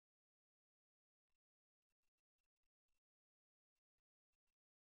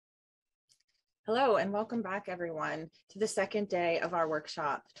Hello and welcome back everyone to the second day of our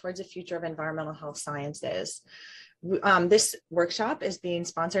workshop towards the future of environmental health sciences. This workshop is being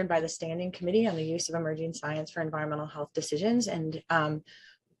sponsored by the Standing Committee on the Use of Emerging Science for Environmental Health Decisions, and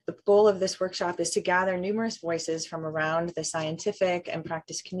the goal of this workshop is to gather numerous voices from around the scientific and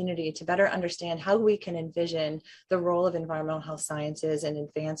practice community to better understand how we can envision the role of environmental health sciences in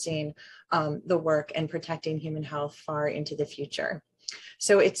advancing the work and protecting human health far into the future.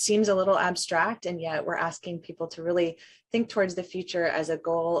 So it seems a little abstract, and yet we're asking people to really think towards the future as a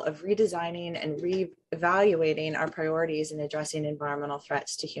goal of redesigning and re-evaluating our priorities in addressing environmental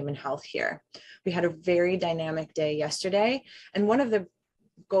threats to human health here. We had a very dynamic day yesterday, and one of the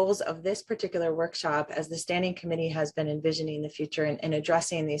goals of this particular workshop, as the Standing Committee has been envisioning the future and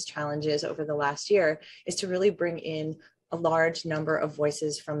addressing these challenges over the last year, is to really bring in a large number of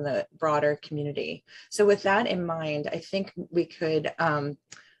voices from the broader community. So with that in mind, I think we could,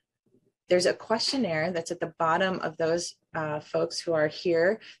 there's a questionnaire that's at the bottom of those folks who are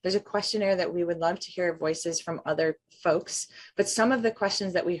here. There's a questionnaire that we would love to hear voices from other folks, but some of the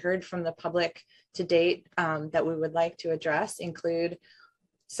questions that we heard from the public to date that we would like to address include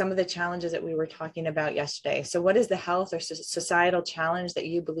some of the challenges that we were talking about yesterday. So what is the health or societal challenge that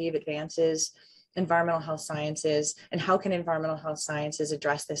you believe advances environmental health sciences, and how can environmental health sciences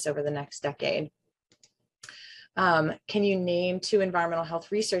address this over the next decade? Can you name 2 environmental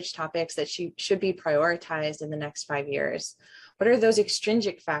health research topics that should be prioritized in the next 5 years? What are those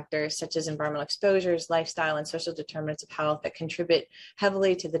extrinsic factors, such as environmental exposures, lifestyle, and social determinants of health, that contribute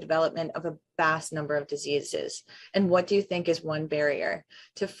heavily to the development of a vast number of diseases? And what do you think is one barrier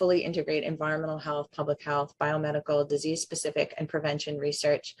to fully integrate environmental health, public health, biomedical, disease-specific, and prevention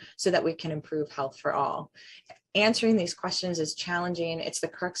research so that we can improve health for all? Answering these questions is challenging. It's the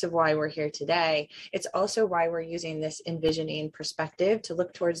crux of why we're here today. It's also why we're using this envisioning perspective to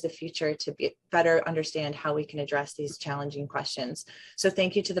look towards the future to better understand how we can address these challenging questions. So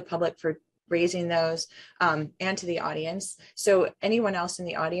thank you to the public for raising those and to the audience. So anyone else in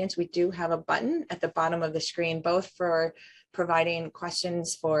the audience, we do have a button at the bottom of the screen, both for providing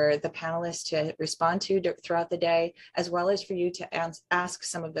questions for the panelists to respond to throughout the day, as well as for you to ask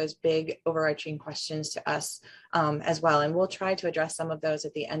some of those big overarching questions to us as well. And we'll try to address some of those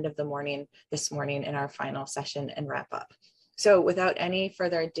at the end of the morning this morning in our final session and wrap up. So without any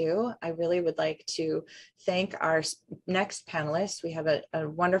further ado, I really would like to thank our next panelists. We have a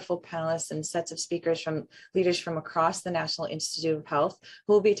wonderful panelists and sets of speakers from leaders from across the National Institute of Health,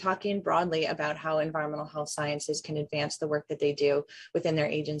 who will be talking broadly about how environmental health sciences can advance the work that they do within their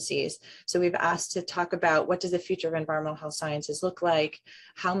agencies. So we've asked to talk about what does the future of environmental health sciences look like?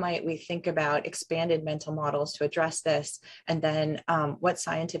 How might we think about expanded mental models to address this? And then what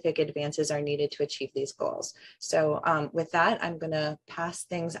scientific advances are needed to achieve these goals? So with that, I'm going to pass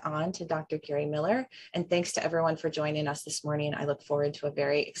things on to Dr. Gary Miller. And thanks to everyone for joining us this morning. I look forward to a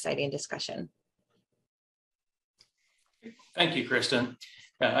very exciting discussion. Thank you, Kristen.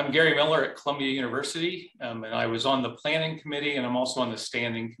 I'm Gary Miller at Columbia University, and I was on the planning committee, and I'm also on the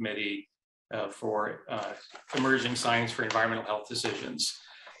standing committee for emerging science for environmental health decisions.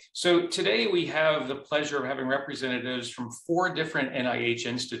 So today we have the pleasure of having representatives from 4 different NIH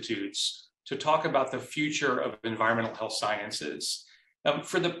institutes to talk about the future of environmental health sciences.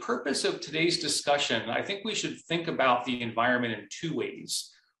 For the purpose of today's discussion, I think we should think about the environment in 2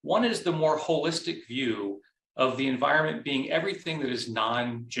 ways. One is the more holistic view of the environment being everything that is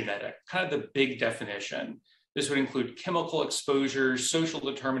non-genetic, kind of the big definition. This would include chemical exposures, social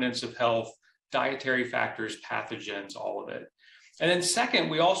determinants of health, dietary factors, pathogens, all of it. And then second,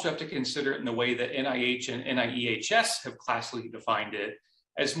 we also have to consider it in the way that NIH and NIEHS have classically defined it,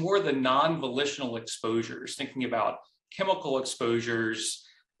 as more the non-volitional exposures, thinking about chemical exposures,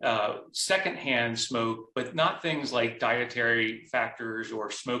 secondhand smoke, but not things like dietary factors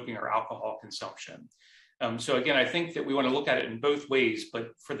or smoking or alcohol consumption. So again, I think that we want to look at it in both ways, but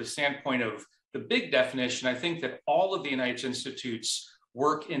for the standpoint of the big definition, I think that all of the NIH institutes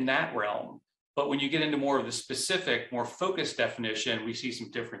work in that realm. But when you get into more of the specific, more focused definition, we see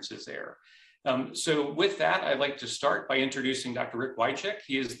some differences there. So with that, I'd like to start by introducing Dr. Rick Wychick.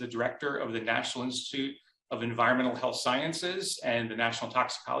 He is the director of the National Institute of Environmental Health Sciences and the National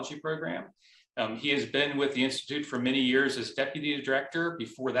Toxicology Program. He has been with the Institute for many years as deputy director.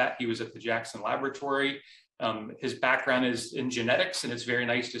 Before that, he was at the Jackson Laboratory. His background is in genetics, and it's very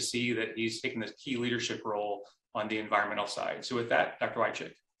nice to see that he's taken this key leadership role on the environmental side. So with that, Dr.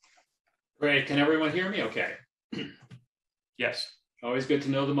 Wychick. Great. Can everyone hear me okay? Yes. Always good to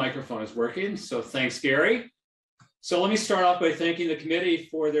know the microphone is working. So thanks, Gary. So let me start off by thanking the committee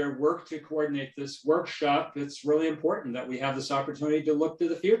for their work to coordinate this workshop. It's really important that we have this opportunity to look to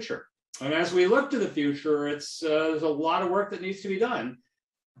the future. And as we look to the future, there's a lot of work that needs to be done.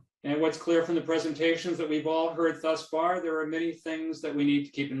 And what's clear from the presentations that we've all heard thus far, there are many things that we need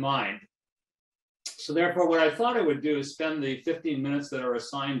to keep in mind. So therefore, what I thought I would do is spend the 15 minutes that are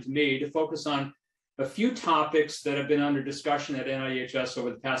assigned to me to focus on a few topics that have been under discussion at NIEHS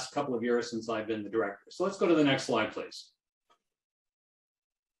over the past couple of years since I've been the director. So let's go to the next slide, please.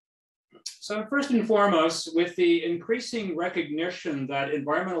 So first and foremost, with the increasing recognition that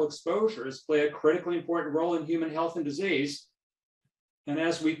environmental exposures play a critically important role in human health and disease, and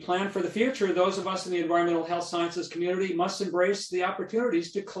as we plan for the future, those of us in the environmental health sciences community must embrace the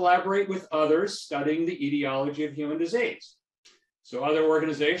opportunities to collaborate with others studying the etiology of human disease. So other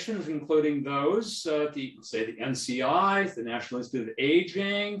organizations, including those, the NCI, the National Institute of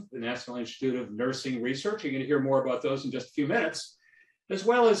Aging, the National Institute of Nursing Research, you're going to hear more about those in just a few minutes, as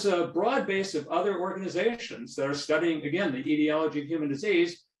well as a broad base of other organizations that are studying, again, the etiology of human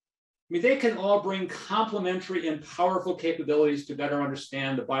disease. I mean, they can all bring complementary and powerful capabilities to better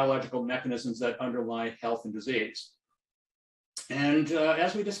understand the biological mechanisms that underlie health and disease. And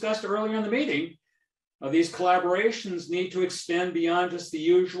as we discussed earlier in the meeting, these collaborations need to extend beyond just the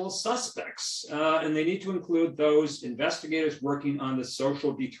usual suspects, and they need to include those investigators working on the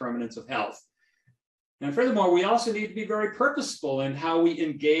social determinants of health. And furthermore, we also need to be very purposeful in how we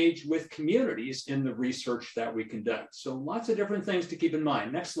engage with communities in the research that we conduct. So lots of different things to keep in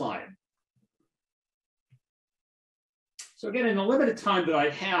mind. Next slide. So again, in the limited time that I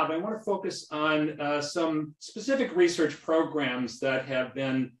have, I want to focus on some specific research programs that have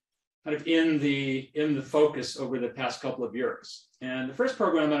been kind of in the focus over the past couple of years. And the first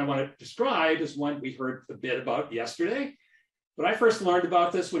program that I want to describe is one we heard a bit about yesterday. But I first learned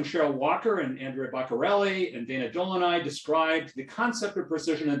about this when Cheryl Walker and Andrea Baccarelli and Dana Dolunay described the concept of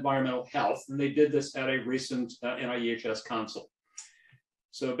precision environmental health, and they did this at a recent NIEHS Council.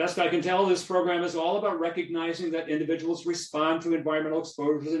 So best I can tell, this program is all about recognizing that individuals respond to environmental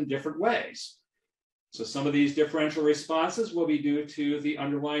exposures in different ways. So some of these differential responses will be due to the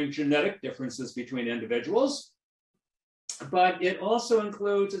underlying genetic differences between individuals. But it also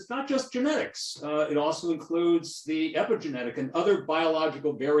includes, it's not just genetics, it also includes the epigenetic and other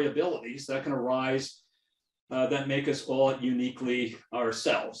biological variabilities that can arise that make us all uniquely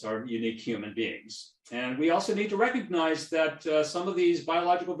ourselves, our unique human beings. And we also need to recognize that some of these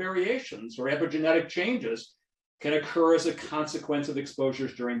biological variations or epigenetic changes can occur as a consequence of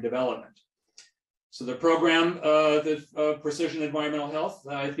exposures during development. So the program, the Precision Environmental Health,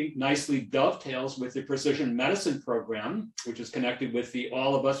 I think nicely dovetails with the Precision Medicine program, which is connected with the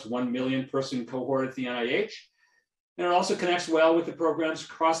All of Us 1 million person cohort at the NIH. And it also connects well with the programs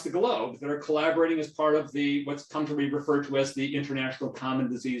across the globe that are collaborating as part of the what's come to be referred to as the International Common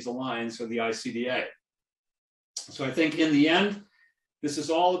Disease Alliance, or the ICDA. So I think in the end, this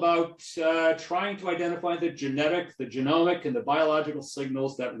is all about trying to identify the genetic, the genomic, and the biological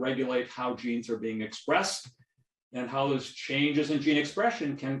signals that regulate how genes are being expressed and how those changes in gene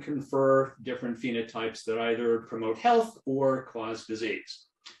expression can confer different phenotypes that either promote health or cause disease.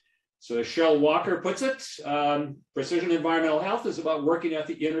 So as Cheryl Walker puts it, precision environmental health is about working at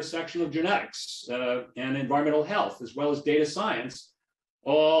the intersection of genetics and environmental health, as well as data science,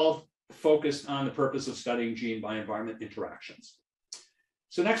 all focused on the purpose of studying gene by environment interactions.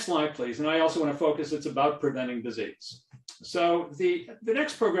 So next slide, please. And I also want to focus, it's about preventing disease. So the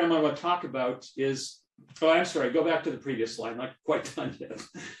next program I want to talk about is, oh, I'm sorry, go back to the previous slide, not quite done yet.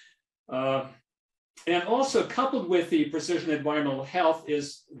 And also coupled with the precision environmental health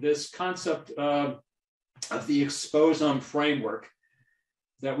is this concept of the exposome framework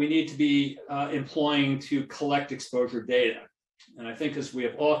that we need to be employing to collect exposure data. And I think as we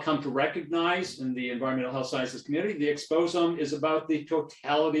have all come to recognize in the environmental health sciences community, the exposome is about the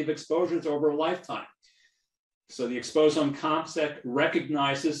totality of exposures over a lifetime. So the exposome concept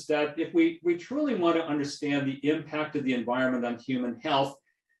recognizes that if we truly want to understand the impact of the environment on human health,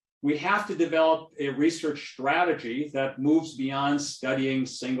 we have to develop a research strategy that moves beyond studying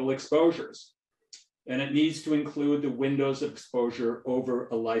single exposures. And it needs to include the windows of exposure over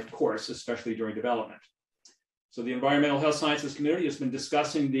a life course, especially during development. So the environmental health sciences community has been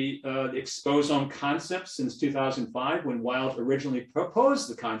discussing the exposome concept since 2005, when Wild originally proposed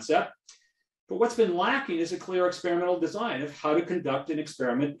the concept. But what's been lacking is a clear experimental design of how to conduct an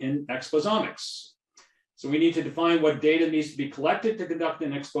experiment in exposomics. So we need to define what data needs to be collected to conduct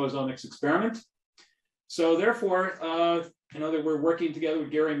an exposomics experiment. So therefore, that we're working together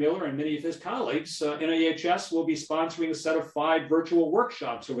with Gary Miller and many of his colleagues. NIEHS will be sponsoring a set of 5 virtual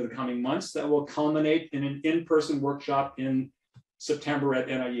workshops over the coming months that will culminate in an in-person workshop in September at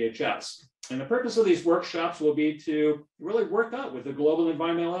NIEHS. And the purpose of these workshops will be to really work out with the global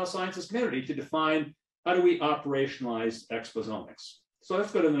environmental health sciences community to define how do we operationalize exposomics. So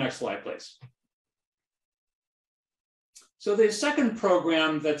let's go to the next slide, please. So the second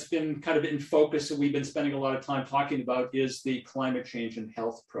program that's been kind of in focus that we've been spending a lot of time talking about is the Climate Change and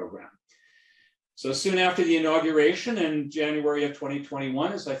Health Program. So soon after the inauguration in January of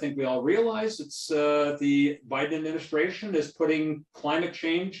 2021, as I think we all realize, it's the Biden administration is putting climate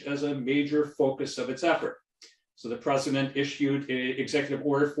change as a major focus of its effort. So the president issued Executive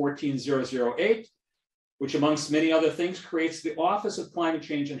Order 14008, which amongst many other things creates the Office of Climate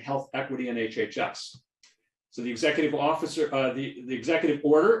Change and Health Equity in HHS. So the executive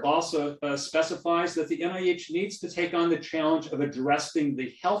order also specifies that the NIH needs to take on the challenge of addressing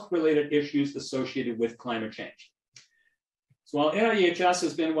the health-related issues associated with climate change. So while NIEHS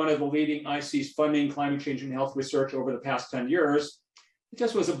has been one of the leading ICs funding climate change and health research over the past 10 years, it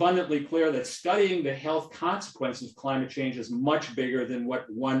just was abundantly clear that studying the health consequences of climate change is much bigger than what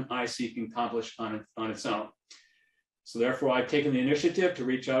one IC can accomplish on its own. So therefore, I've taken the initiative to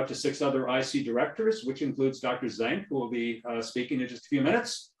reach out to 6 other IC directors, which includes Dr. Zank, who will be speaking in just a few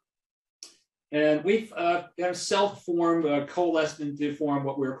minutes. And we've self-formed, coalesced into form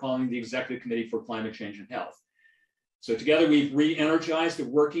what we're calling the Executive Committee for Climate Change and Health. So together, we've re-energized a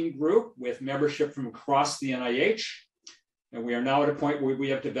working group with membership from across the NIH. And we are now at a point where we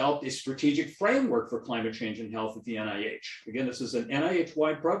have developed a strategic framework for climate change and health at the NIH. Again, this is an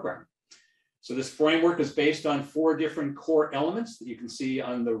NIH-wide program. So this framework is based on 4 different core elements that you can see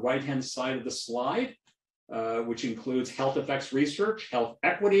on the right-hand side of the slide, which includes health effects research, health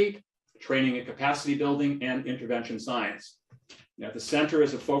equity, training and capacity building, and intervention science. Now, at the center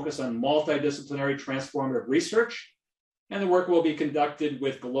is a focus on multidisciplinary transformative research, and the work will be conducted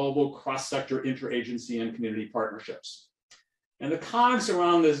with global cross-sector interagency and community partnerships. And the cogs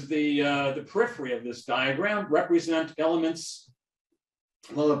around this, the periphery of this diagram represent elements,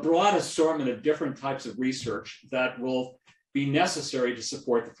 well, a broad assortment of different types of research that will be necessary to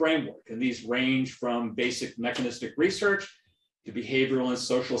support the framework. And these range from basic mechanistic research to behavioral and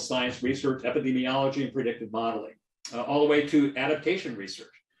social science research, epidemiology, and predictive modeling, all the way to adaptation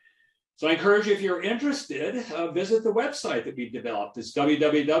research. So I encourage you, if you're interested, visit the website that we developed. It's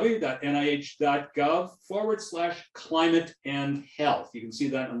www.nih.gov/climate and health. You can see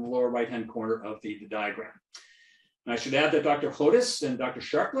that in the lower right-hand corner of the diagram. And I should add that Dr. Hodis and Dr.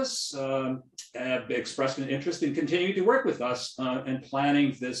 Sharpless have expressed an interest in continuing to work with us and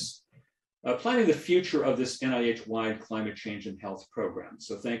planning the future of this NIH-wide climate change and health program.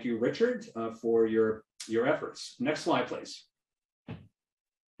 So thank you, Richard, for your efforts. Next slide, please.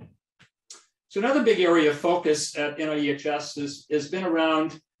 So another big area of focus at NIEHS has been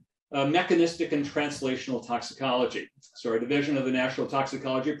around mechanistic and translational toxicology. So our division of the National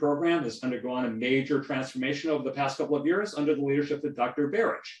Toxicology Program has undergone a major transformation over the past couple of years under the leadership of Dr.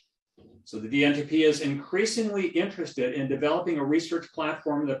 Barich. So the DNTP is increasingly interested in developing a research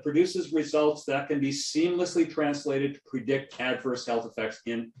platform that produces results that can be seamlessly translated to predict adverse health effects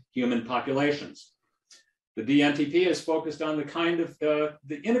in human populations. The DNTP is focused on the kind of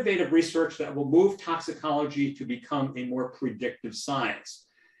the innovative research that will move toxicology to become a more predictive science.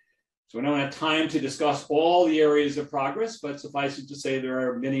 So we don't have time to discuss all the areas of progress, but suffice it to say there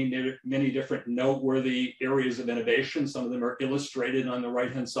are many different noteworthy areas of innovation. Some of them are illustrated on the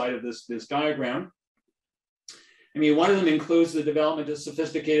right-hand side of this diagram. I mean, one of them includes the development of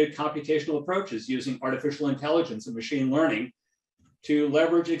sophisticated computational approaches using artificial intelligence and machine learning to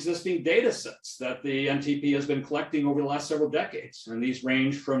leverage existing data sets that the NTP has been collecting over the last several decades. And these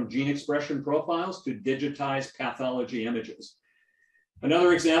range from gene expression profiles to digitized pathology images.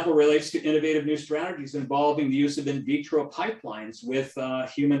 Another example relates to innovative new strategies involving the use of in vitro pipelines with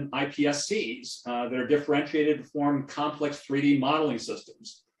human iPSCs that are differentiated to form complex 3D modeling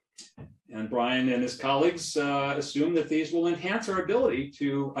systems. And Brian and his colleagues assume that these will enhance our ability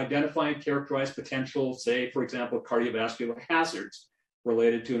to identify and characterize potential, say, for example, cardiovascular hazards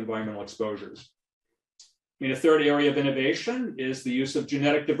related to environmental exposures. I mean, a third area of innovation is the use of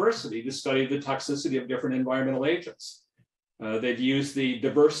genetic diversity to study the toxicity of different environmental agents. They've used the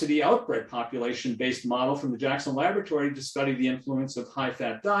diversity outbred population-based model from the Jackson Laboratory to study the influence of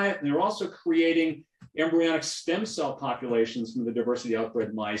high-fat diet. And they're also creating embryonic stem cell populations from the diversity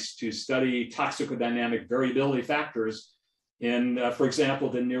outbred mice to study toxicodynamic variability factors in, for example,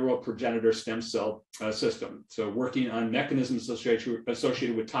 the neuroprogenitor stem cell system. So working on mechanisms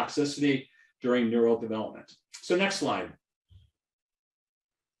associated with toxicity during neural development. So next slide.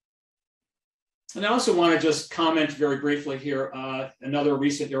 And I also want to just comment very briefly here. Another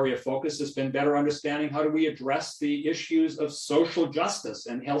recent area of focus has been better understanding how do we address the issues of social justice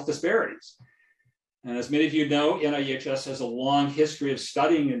and health disparities. And as many of you know, NIEHS has a long history of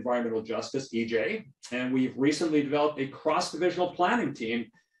studying environmental justice, EJ, and we've recently developed a cross-divisional planning team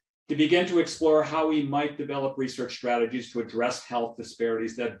to begin to explore how we might develop research strategies to address health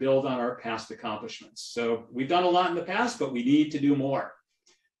disparities that build on our past accomplishments. So we've done a lot in the past, but we need to do more.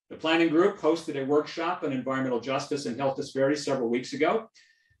 The planning group hosted a workshop on environmental justice and health disparities several weeks ago.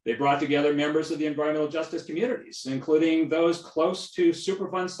 They brought together members of the environmental justice communities, including those close to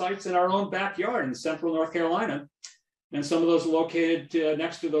Superfund sites in our own backyard in central North Carolina, and some of those located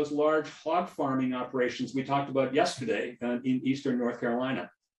next to those large hog farming operations we talked about yesterday in eastern North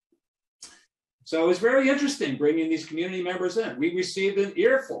Carolina. So it was very interesting bringing these community members in. We received an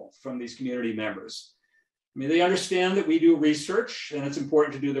earful from these community members. I mean, they understand that we do research and it's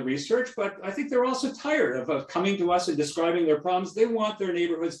important to do the research, but I think they're also tired of coming to us and describing their problems. They want their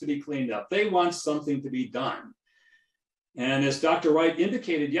neighborhoods to be cleaned up. They want something to be done. And as Dr. Wright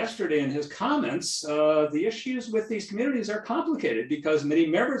indicated yesterday in his comments, the issues with these communities are complicated because many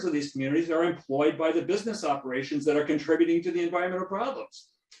members of these communities are employed by the business operations that are contributing to the environmental problems.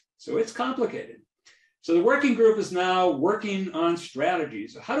 So it's complicated. So the working group is now working on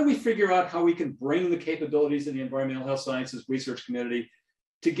strategies. How do we figure out how we can bring the capabilities of the environmental health sciences research community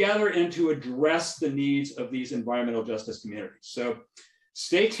together and to address the needs of these environmental justice communities? So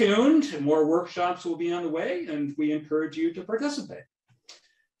stay tuned. More workshops will be on the way, and we encourage you to participate.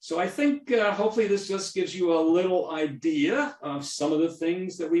 So I think hopefully this just gives you a little idea of some of the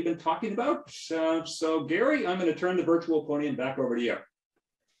things that we've been talking about. So Gary, I'm going to turn the virtual podium back over to you.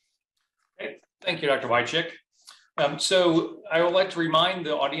 Thank you, Dr. Wychick. So I would like to remind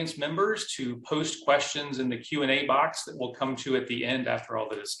the audience members to post questions in the Q&A box that we'll come to at the end after all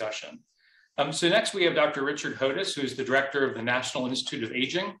the discussion. So next we have Dr. Richard Hodis, who is the director of the National Institute of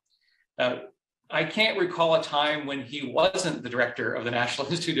Aging. I can't recall a time when he wasn't the director of the National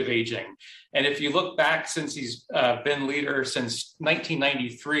Institute of Aging. And if you look back since he's been leader since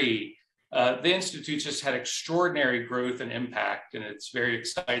 1993, the Institute just had extraordinary growth and impact, and it's very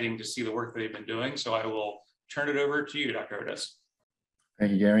exciting to see the work that they've been doing. So I will turn it over to you, Dr. Hodis.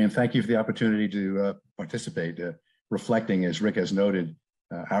 Thank you, Gary, and thank you for the opportunity to participate, reflecting, as Rick has noted,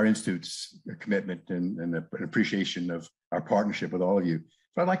 our Institute's commitment and appreciation of our partnership with all of you.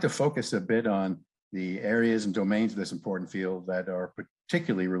 So I'd like to focus a bit on the areas and domains of this important field that are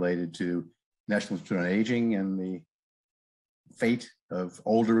particularly related to National Institute on Aging and the fate of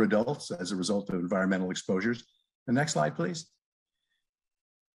older adults as a result of environmental exposures. The next slide, please.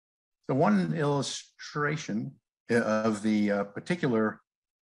 So one illustration of the particular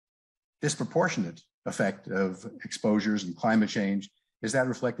disproportionate effect of exposures and climate change is that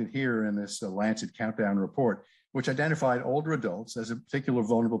reflected here in this Lancet Countdown report, which identified older adults as a particular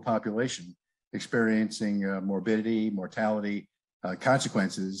vulnerable population experiencing morbidity, mortality,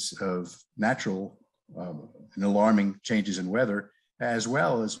 consequences of natural and alarming changes in weather, as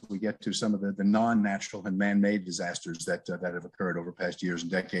well as we get to some of the non-natural and man-made disasters that have occurred over past years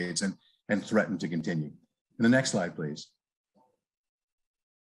and decades and threaten to continue. And the next slide, please.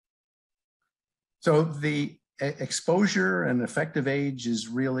 So the exposure and effective age is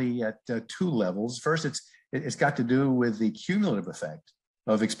really at two levels. First, it's got to do with the cumulative effect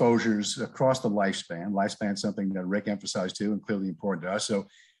of exposures across the lifespan. Lifespan is something that Rick emphasized too, and clearly important to us. So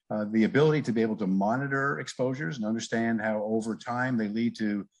the ability to be able to monitor exposures and understand how over time they lead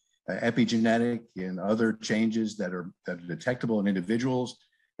to epigenetic and other changes that are detectable in individuals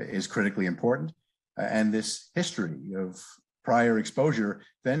is critically important. And this history of prior exposure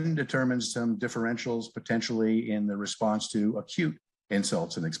then determines some differentials potentially in the response to acute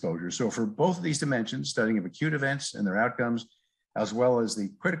insults and exposure. So for both of these dimensions, studying of acute events and their outcomes, as well as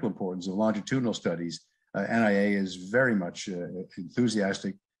the critical importance of longitudinal studies, NIA is very much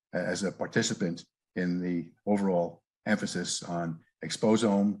enthusiastic as a participant in the overall emphasis on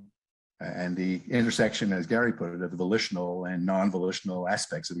exposome and the intersection, as Gary put it, of the volitional and non-volitional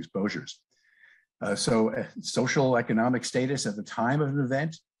aspects of exposures. So social economic status at the time of an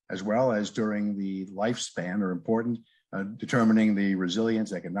event, as well as during the lifespan, are important, determining the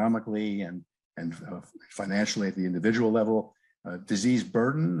resilience economically and financially at the individual level. Disease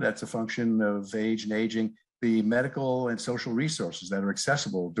burden, that's a function of age and aging. The medical and social resources that are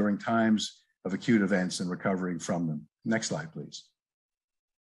accessible during times of acute events and recovering from them. Next slide, please.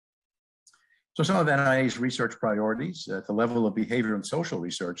 So some of NIA's research priorities at the level of behavior and social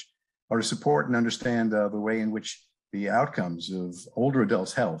research are to support and understand the way in which the outcomes of older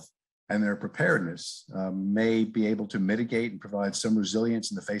adults' health and their preparedness may be able to mitigate and provide some resilience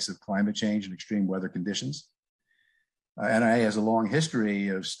in the face of climate change and extreme weather conditions. NIA has a long history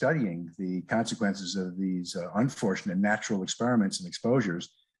of studying the consequences of these unfortunate natural experiments and exposures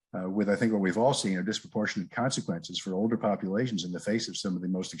with, I think, what we've all seen are disproportionate consequences for older populations in the face of some of the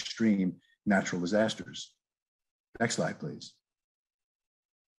most extreme natural disasters. Next slide, please.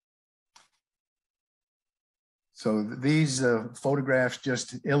 So these photographs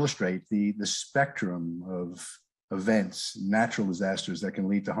just illustrate the spectrum of events, natural disasters that can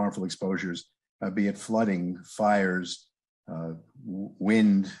lead to harmful exposures, be it flooding, fires,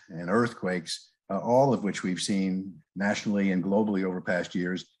 wind, and earthquakes, all of which we've seen nationally and globally over past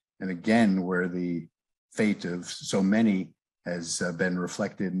years. And again, where the fate of so many has been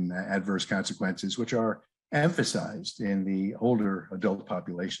reflected in adverse consequences, which are emphasized in the older adult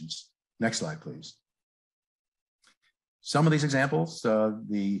populations. Next slide, please. Some of these examples,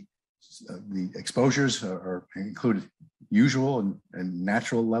 the exposures are included usual and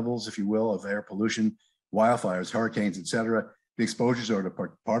natural levels, if you will, of air pollution, wildfires, hurricanes, et cetera. The exposures are to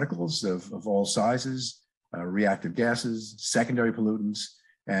particles of all sizes, reactive gases, secondary pollutants,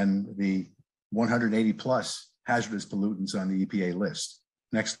 and the 180 plus hazardous pollutants on the EPA list.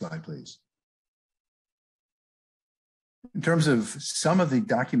 Next slide, please. In terms of some of the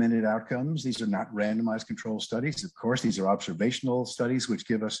documented outcomes, these are not randomized control studies. Of course, these are observational studies which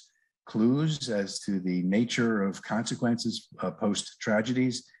give us clues as to the nature of consequences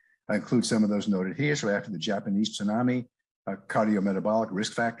post-tragedies. I include some of those noted here. So after the Japanese tsunami, cardiometabolic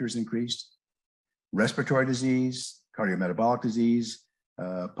risk factors increased, respiratory disease, cardiometabolic disease,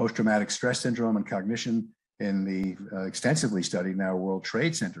 post-traumatic stress syndrome and cognition in the extensively studied now World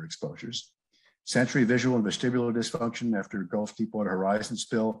Trade Center exposures, sensory, visual, and vestibular dysfunction after Gulf Deepwater Horizon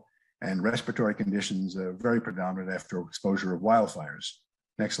spill, and respiratory conditions very predominant after exposure of wildfires.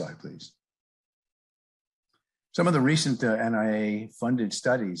 Next slide, please. Some of the recent NIA funded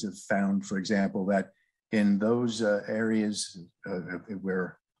studies have found, for example, that in those areas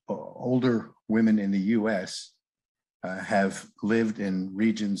where older women in the US have lived in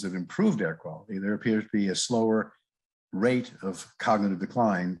regions of improved air quality, there appears to be a slower rate of cognitive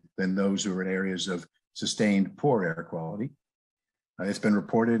decline than those who are in areas of sustained poor air quality. It's been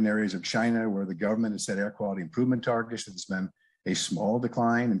reported in areas of China where the government has set air quality improvement targets. There's been a small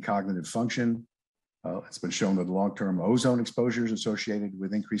decline in cognitive function. It's been shown that long-term ozone exposures associated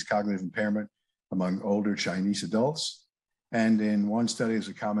with increased cognitive impairment among older Chinese adults. And in one study, there's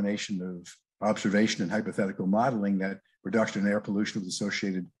a combination of observation and hypothetical modeling that reduction in air pollution was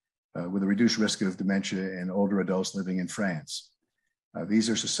associated with a reduced risk of dementia in older adults living in France. These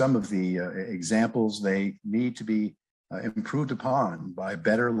are some of the examples. They need to be improved upon by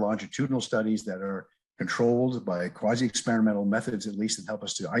better longitudinal studies that are controlled by quasi-experimental methods, at least, that help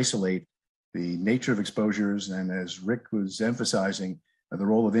us to isolate the nature of exposures. And as Rick was emphasizing, the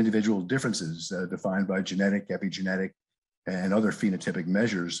role of individual differences defined by genetic, epigenetic, and other phenotypic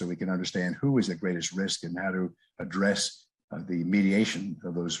measures, so we can understand who is at greatest risk and how to address the mediation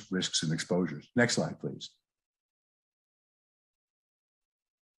of those risks and exposures. Next slide, please.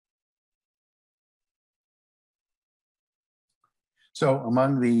 So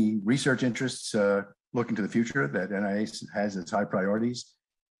among the research interests looking to the future that NIA has as high priorities,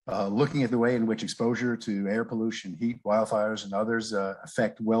 looking at the way in which exposure to air pollution, heat, wildfires, and others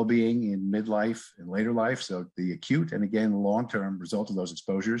affect well-being in midlife and later life, so the acute and again long-term result of those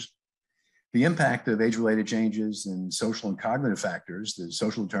exposures. The impact of age-related changes in social and cognitive factors, the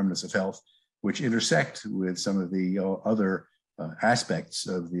social determinants of health, which intersect with some of the other aspects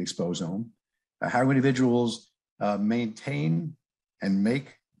of the exposome. How individuals maintain and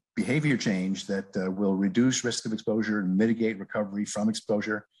make behavior change that will reduce risk of exposure and mitigate recovery from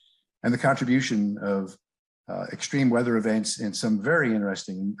exposure, and the contribution of extreme weather events and some very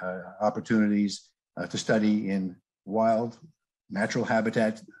interesting opportunities to study in wild natural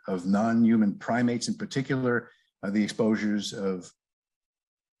habitat of non-human primates, in particular, the exposures of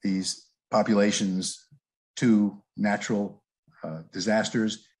these populations to natural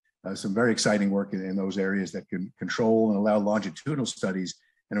disasters. Some very exciting work in those areas that can control and allow longitudinal studies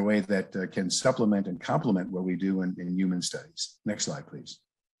in a way that can supplement and complement what we do in human studies. Next slide, please.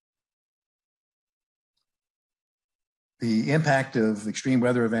 The impact of extreme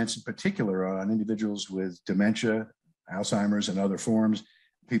weather events in particular on individuals with dementia, Alzheimer's, and other forms,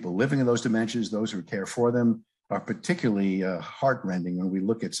 people living in those dementias, those who care for them, are particularly heartrending when we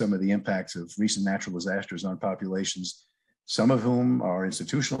look at some of the impacts of recent natural disasters on populations, some of whom are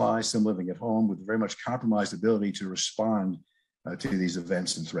institutionalized, some living at home with very much compromised ability to respond to these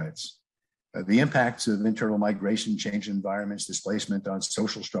events and threats. the impacts of internal migration, change in environments, displacement on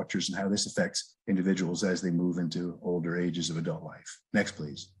social structures, and how this affects individuals as they move into older ages of adult life. Next,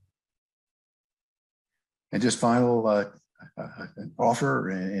 please. And just final offer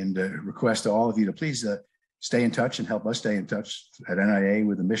and request to all of you to please stay in touch and help us stay in touch at NIA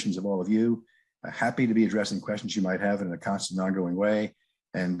with the missions of all of you. Happy to be addressing questions you might have in a constant, ongoing way.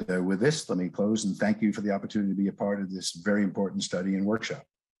 And with this, let me close and thank you for the opportunity to be a part of this very important study and workshop.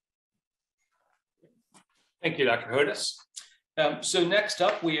 Thank you, Dr. Hodes. So next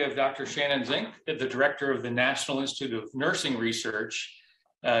up, we have Dr. Shannon Zink, the Director of the National Institute of Nursing Research.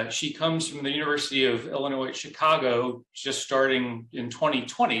 She comes from the University of Illinois at Chicago, just starting in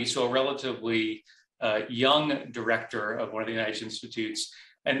 2020, so a relatively young director of one of the United Institutes.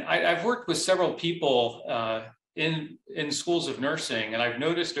 And I've worked with several people in schools of nursing, and I've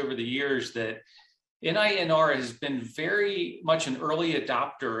noticed over the years that NINR has been very much an early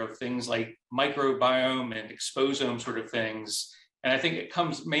adopter of things like microbiome and exposome sort of things. And I think it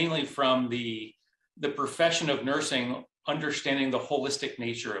comes mainly from the profession of nursing understanding the holistic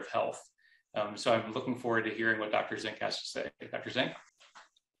nature of health. So I'm looking forward to hearing what Dr. Zink has to say. Dr. Zink.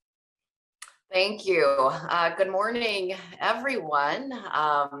 Thank you. Good morning, everyone.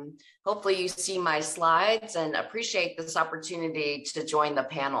 Hopefully you see my slides and appreciate this opportunity to join the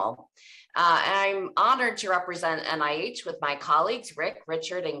panel. I'm honored to represent NIH with my colleagues, Rick,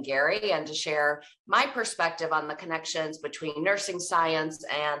 Richard, and Gary, and to share my perspective on the connections between nursing science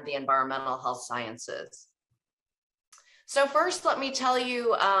and the environmental health sciences. So first, let me tell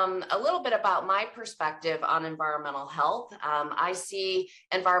you a little bit about my perspective on environmental health. I see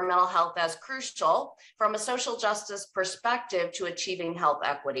environmental health as crucial from a social justice perspective to achieving health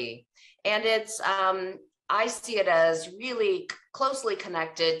equity. And I see it as really closely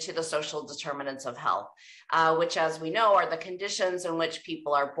connected to the social determinants of health, which, as we know, are the conditions in which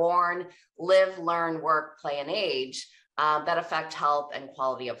people are born, live, learn, work, play, and age that affect health and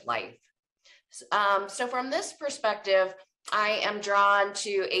quality of life. So from this perspective, I am drawn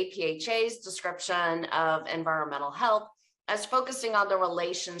to APHA's description of environmental health as focusing on the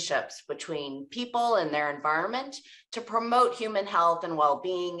relationships between people and their environment to promote human health and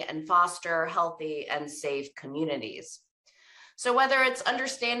well-being and foster healthy and safe communities. So whether it's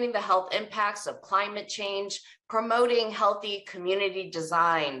understanding the health impacts of climate change, promoting healthy community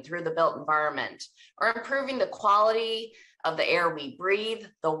design through the built environment, or improving the quality of the air we breathe,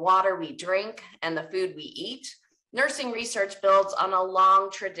 the water we drink, and the food we eat, nursing research builds on a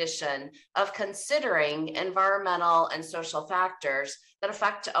long tradition of considering environmental and social factors that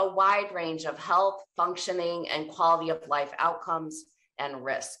affect a wide range of health, functioning, and quality of life outcomes and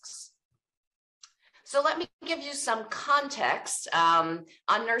risks. So let me give you some context on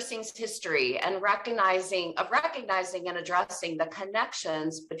nursing's history and recognizing and addressing the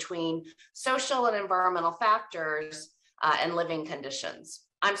connections between social and environmental factors and living conditions.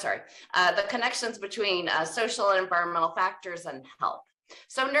 The connections between social and environmental factors and health.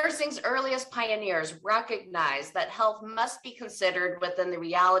 So nursing's earliest pioneers recognized that health must be considered within the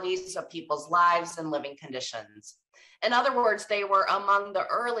realities of people's lives and living conditions. In other words, they were among the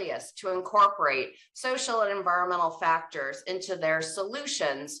earliest to incorporate social and environmental factors into their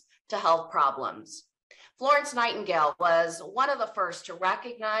solutions to health problems. Florence Nightingale was one of the first to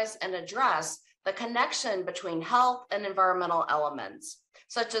recognize and address the connection between health and environmental elements,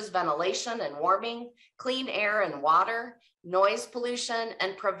 such as ventilation and warming, clean air and water, noise pollution,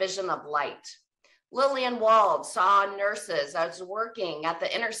 and provision of light. Lillian Wald saw nurses as working at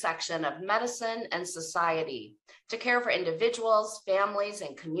the intersection of medicine and society to care for individuals, families,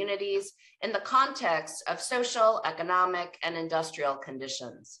 and communities in the context of social, economic, and industrial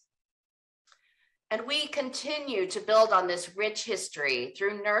conditions. And we continue to build on this rich history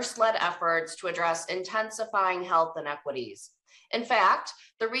through nurse-led efforts to address intensifying health inequities. In fact,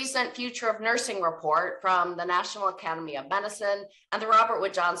 the recent Future of Nursing report from the National Academy of Medicine and the Robert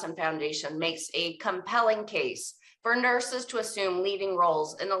Wood Johnson Foundation makes a compelling case for nurses to assume leading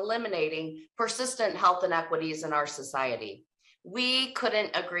roles in eliminating persistent health inequities in our society. We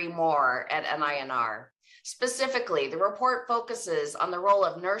couldn't agree more at NINR. Specifically, the report focuses on the role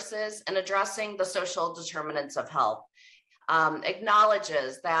of nurses in addressing the social determinants of health,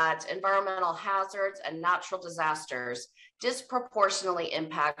 acknowledges that environmental hazards and natural disasters disproportionately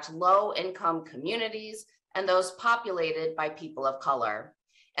impact low-income communities and those populated by people of color,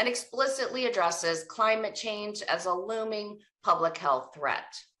 and explicitly addresses climate change as a looming public health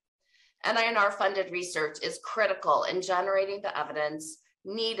threat. NINR-funded research is critical in generating the evidence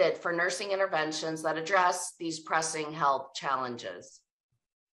needed for nursing interventions that address these pressing health challenges.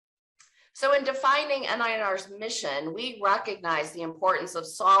 So in defining NINR's mission, we recognize the importance of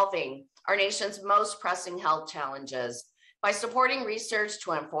solving our nation's most pressing health challenges by supporting research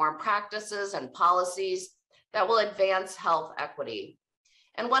to inform practices and policies that will advance health equity.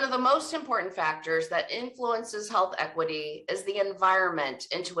 And one of the most important factors that influences health equity is the environment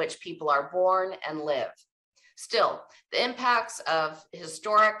into which people are born and live. Still, the impacts of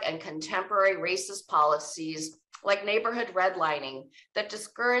historic and contemporary racist policies like neighborhood redlining that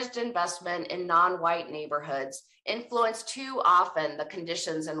discouraged investment in non-white neighborhoods influence too often the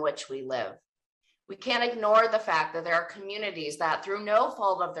conditions in which we live. We can't ignore the fact that there are communities that, through no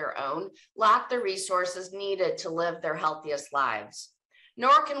fault of their own, lack the resources needed to live their healthiest lives.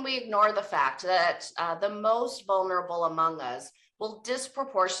 Nor can we ignore the fact that the most vulnerable among us will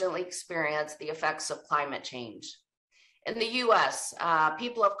disproportionately experience the effects of climate change. In the US,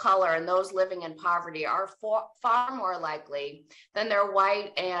 people of color and those living in poverty are far more likely than their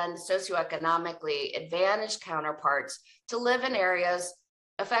white and socioeconomically advantaged counterparts to live in areas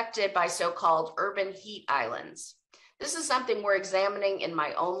affected by so-called urban heat islands. This is something we're examining in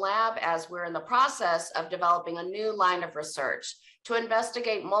my own lab as we're in the process of developing a new line of research to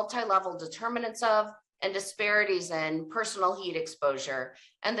investigate multi-level determinants of and disparities in personal heat exposure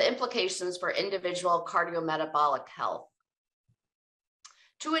and the implications for individual cardiometabolic health.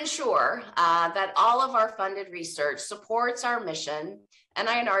 To ensure that all of our funded research supports our mission,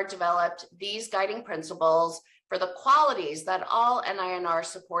 NINR developed these guiding principles for the qualities that all NINR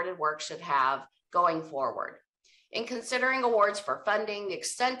supported work should have going forward. In considering awards for funding, the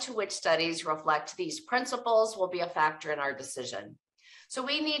extent to which studies reflect these principles will be a factor in our decision. So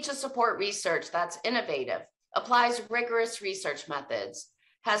we need to support research that's innovative, applies rigorous research methods,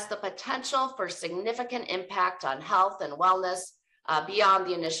 has the potential for significant impact on health and wellness beyond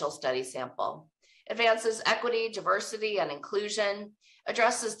the initial study sample, advances equity, diversity, and inclusion,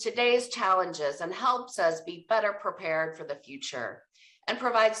 addresses today's challenges and helps us be better prepared for the future, and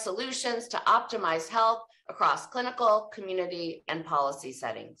provides solutions to optimize health across clinical, community, and policy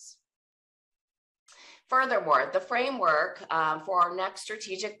settings. Furthermore, the framework for our next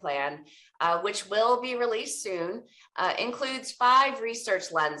strategic plan, which will be released soon, includes 5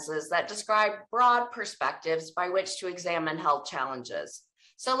 research lenses that describe broad perspectives by which to examine health challenges.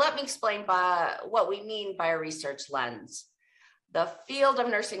 So let me explain what we mean by a research lens. The field of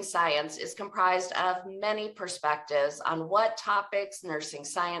nursing science is comprised of many perspectives on what topics nursing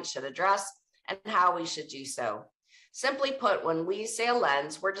science should address and how we should do so. Simply put, when we say a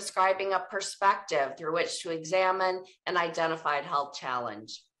lens, we're describing a perspective through which to examine an identified health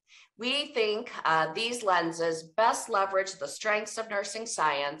challenge. We think these lenses best leverage the strengths of nursing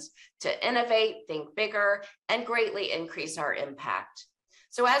science to innovate, think bigger, and greatly increase our impact.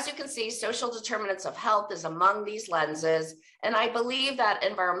 So as you can see, social determinants of health is among these lenses, and I believe that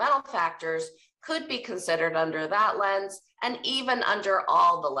environmental factors could be considered under that lens and even under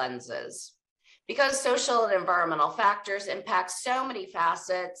all the lenses. Because social and environmental factors impact so many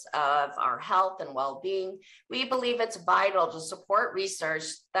facets of our health and well-being, we believe it's vital to support research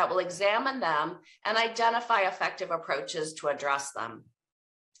that will examine them and identify effective approaches to address them.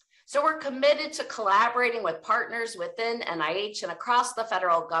 So we're committed to collaborating with partners within NIH and across the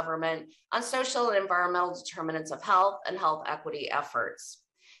federal government on social and environmental determinants of health and health equity efforts.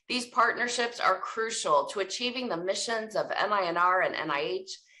 These partnerships are crucial to achieving the missions of NINR and NIH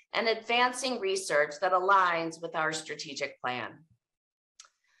and advancing research that aligns with our strategic plan.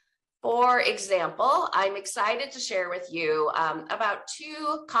 For example, I'm excited to share with you about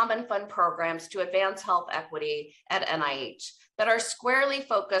 2 common fund programs to advance health equity at NIH that are squarely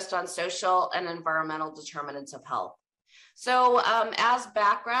focused on social and environmental determinants of health. So as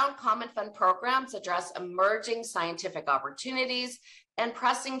background, common fund programs address emerging scientific opportunities and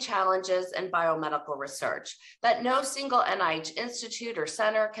pressing challenges in biomedical research that no single NIH institute or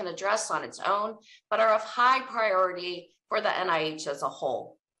center can address on its own, but are of high priority for the NIH as a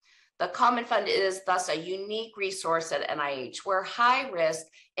whole. The Common Fund is thus a unique resource at NIH where high-risk,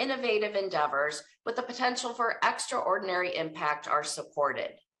 innovative endeavors with the potential for extraordinary impact are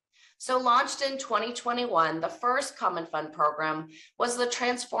supported. So launched in 2021, the first Common Fund program was the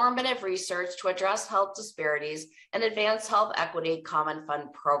Transformative Research to Address Health Disparities and Advance Health Equity Common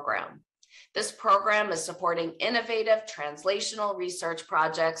Fund program. This program is supporting innovative translational research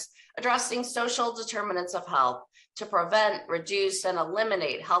projects addressing social determinants of health to prevent, reduce, and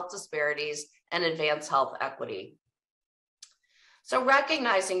eliminate health disparities and advance health equity. So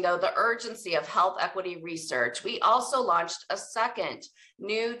recognizing, though, the urgency of health equity research, we also launched a second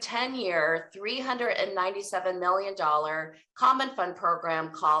new 10-year, $397 million Common Fund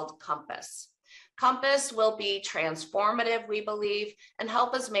program called COMPASS. Compass will be transformative, we believe, and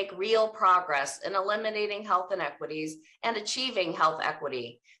help us make real progress in eliminating health inequities and achieving health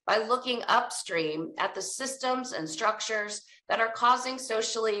equity by looking upstream at the systems and structures that are causing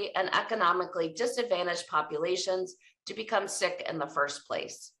socially and economically disadvantaged populations to become sick in the first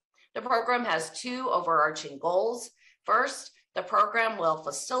place. The program has two overarching goals. First, the program will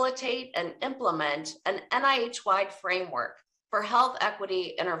facilitate and implement an NIH-wide framework for health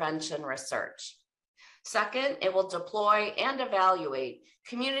equity intervention research. Second, it will deploy and evaluate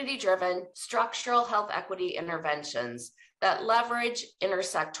community-driven structural health equity interventions that leverage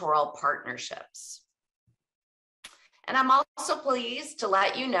intersectoral partnerships. And I'm also pleased to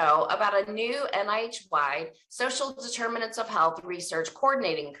let you know about a new NIH-wide Social Determinants of Health Research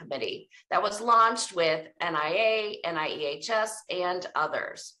Coordinating Committee that was launched with NIA, NIEHS, and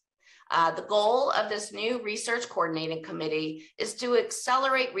others. The goal of this new research coordinating committee is to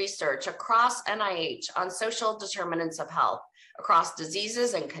accelerate research across NIH on social determinants of health across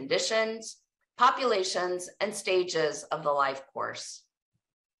diseases and conditions, populations, and stages of the life course.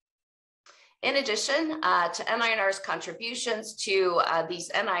 In addition to NINR's contributions to these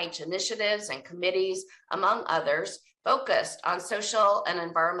NIH initiatives and committees, among others, focused on social and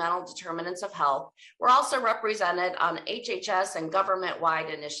environmental determinants of health, we're also represented on HHS and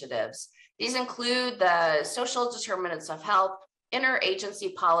government-wide initiatives. These include the Social Determinants of Health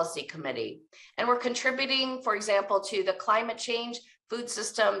Interagency Policy Committee, and we're contributing, for example, to the Climate Change, Food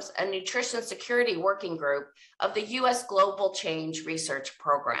Systems, and Nutrition Security Working Group of the U.S. Global Change Research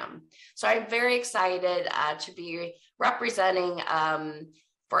Program. So I'm very excited to be representing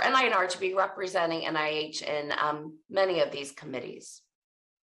for NINR to be representing NIH in many of these committees.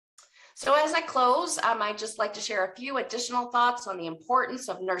 So as I close, I'd just like to share a few additional thoughts on the importance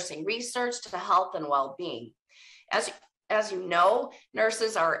of nursing research to health and well-being. As you know,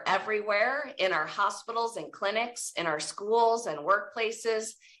 nurses are everywhere in our hospitals and clinics, in our schools and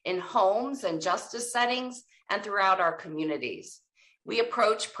workplaces, in homes and justice settings, and throughout our communities. We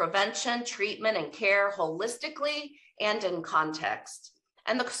approach prevention, treatment, and care holistically and in context.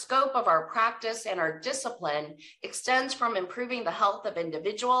 And the scope of our practice and our discipline extends from improving the health of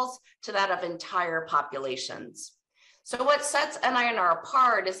individuals to that of entire populations. So what sets NINR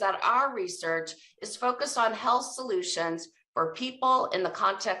apart is that our research is focused on health solutions for people in the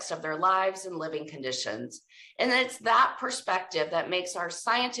context of their lives and living conditions. And it's that perspective that makes our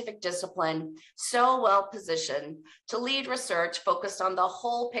scientific discipline so well positioned to lead research focused on the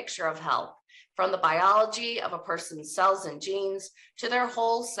whole picture of health, from the biology of a person's cells and genes to their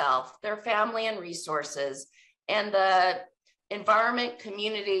whole self, their family and resources, and the environment,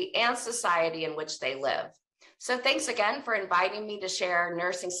 community, and society in which they live. So thanks again for inviting me to share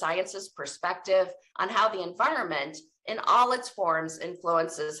nursing science's perspective on how the environment in all its forms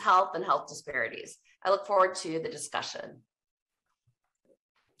influences health and health disparities. I look forward to the discussion.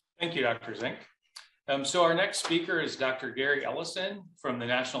 Thank you, Dr. Zink. So our next speaker is Dr. Gary Ellison from the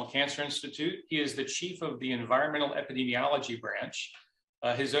National Cancer Institute. He is the chief of the Environmental Epidemiology Branch.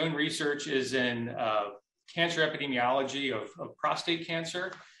 His own research is in cancer epidemiology of prostate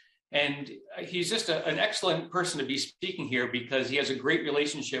cancer. And he's just an excellent person to be speaking here because he has a great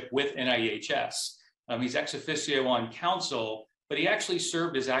relationship with NIEHS. He's ex officio on council, but he actually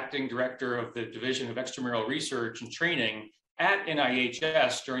served as acting director of the Division of Extramural Research and Training at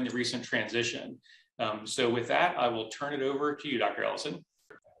NIEHS during the recent transition. So with that, I will turn it over to you, Dr. Ellison.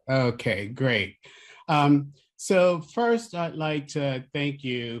 Okay, great. So first, I'd like to thank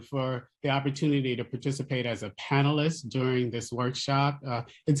you for the opportunity to participate as a panelist during this workshop.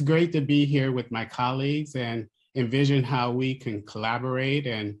 It's great to be here with my colleagues and envision how we can collaborate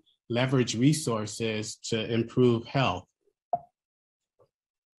and leverage resources to improve health.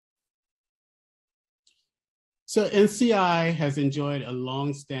 So NCI has enjoyed a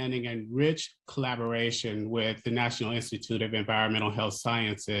long-standing and rich collaboration with the National Institute of Environmental Health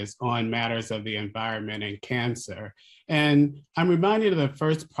Sciences on matters of the environment and cancer. And I'm reminded of the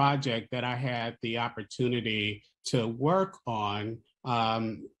first project that I had the opportunity to work on.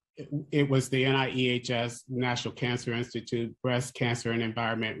 It was the NIEHS National Cancer Institute Breast Cancer and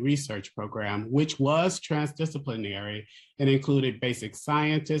Environment Research Program, which was transdisciplinary and included basic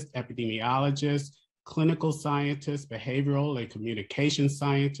scientists, epidemiologists, clinical scientists, behavioral and communication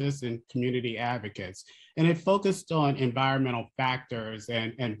scientists, and community advocates. And it focused on environmental factors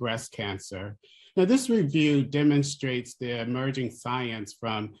and breast cancer. Now, this review demonstrates the emerging science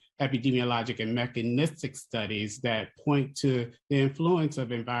from epidemiologic and mechanistic studies that point to the influence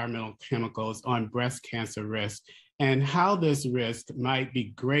of environmental chemicals on breast cancer risk and how this risk might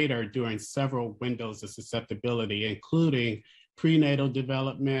be greater during several windows of susceptibility, including prenatal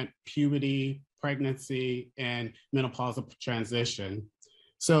development, puberty, pregnancy, and menopausal transition.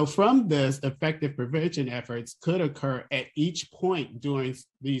 So from this, effective prevention efforts could occur at each point during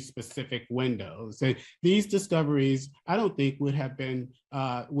these specific windows. And these discoveries, I don't think would have been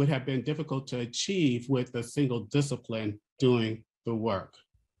difficult to achieve with a single discipline doing the work.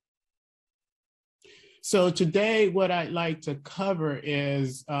 So today, what I'd like to cover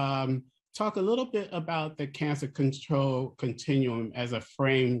is talk a little bit about the cancer control continuum as a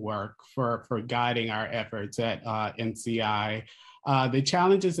framework for guiding our efforts at NCI. The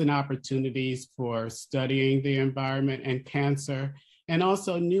challenges and opportunities for studying the environment and cancer, and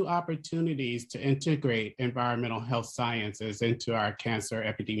also new opportunities to integrate environmental health sciences into our cancer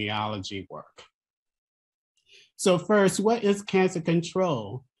epidemiology work. So first, what is cancer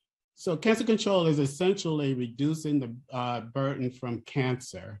control? So cancer control is essentially reducing the burden from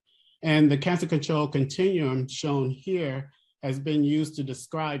cancer. And the cancer control continuum shown here has been used to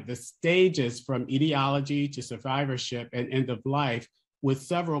describe the stages from etiology to survivorship and end of life, with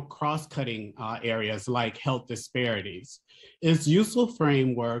several cross-cutting areas like health disparities. It's useful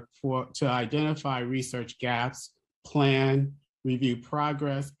framework to identify research gaps, plan, review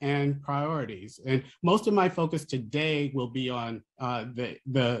progress, and priorities. And most of my focus today will be on the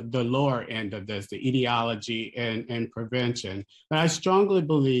lower end of this, the etiology and prevention. But I strongly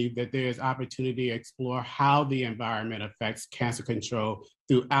believe that there is opportunity to explore how the environment affects cancer control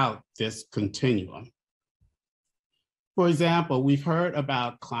throughout this continuum. For example, we've heard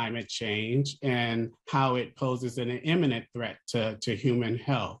about climate change and how it poses an imminent threat to human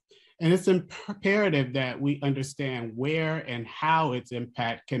health. And it's imperative that we understand where and how its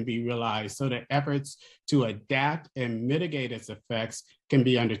impact can be realized so that efforts to adapt and mitigate its effects can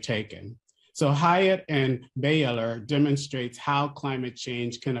be undertaken. So Hyatt and Baylor demonstrates how climate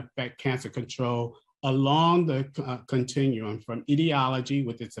change can affect cancer control along the continuum from etiology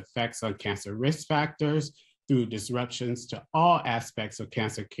with its effects on cancer risk factors through disruptions to all aspects of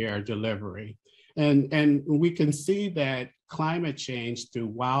cancer care delivery. And we can see that climate change through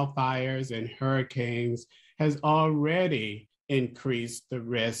wildfires and hurricanes has already increased the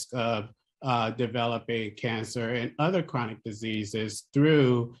risk of developing cancer and other chronic diseases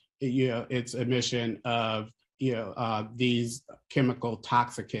through its emission of these chemical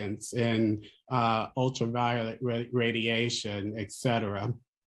toxicants and ultraviolet radiation, et cetera.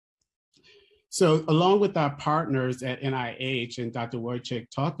 So along with our partners at NIH, and Dr. Wojcik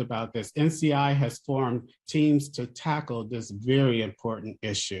talked about this, NCI has formed teams to tackle this very important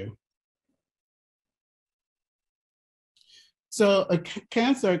issue. So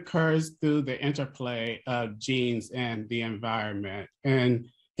cancer occurs through the interplay of genes and the environment, and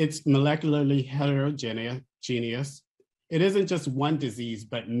it's molecularly heterogeneous. It isn't just one disease,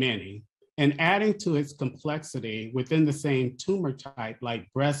 but many. And adding to its complexity within the same tumor type,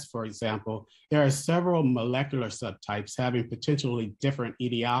 like breast, for example, there are several molecular subtypes having potentially different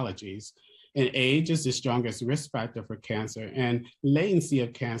etiologies. And age is the strongest risk factor for cancer, and latency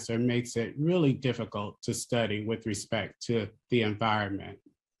of cancer makes it really difficult to study with respect to the environment.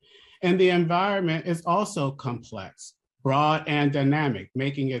 And the environment is also complex, broad and dynamic,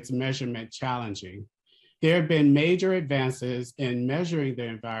 making its measurement challenging. There have been major advances in measuring the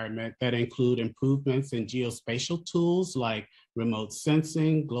environment that include improvements in geospatial tools like remote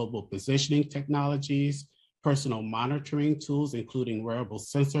sensing, global positioning technologies, personal monitoring tools, including wearable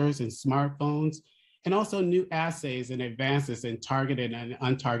sensors and smartphones, and also new assays and advances in targeted and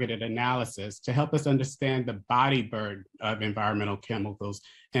untargeted analysis to help us understand the body burden of environmental chemicals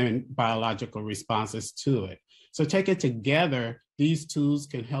and biological responses to it. So taken together, these tools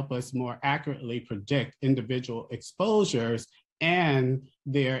can help us more accurately predict individual exposures and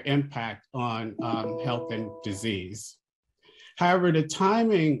their impact on health and disease. However, the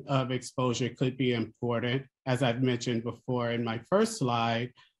timing of exposure could be important, as I've mentioned before in my first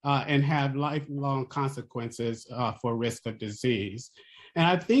slide, and have lifelong consequences for risk of disease. And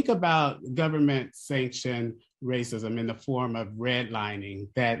I think about government-sanctioned racism in the form of redlining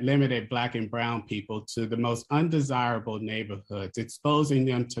that limited Black and brown people to the most undesirable neighborhoods, exposing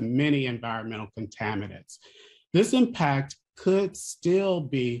them to many environmental contaminants. This impact could still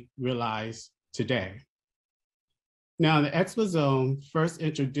be realized today. Now, the exposome, first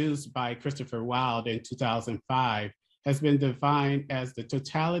introduced by Christopher Wilde in 2005, has been defined as the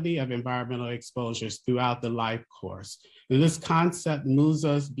totality of environmental exposures throughout the life course. And this concept moves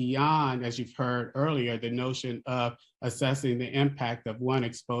us beyond, as you've heard earlier, the notion of assessing the impact of one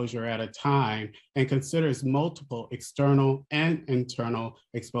exposure at a time, and considers multiple external and internal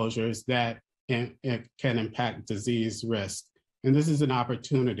exposures that can impact disease risk. And this is an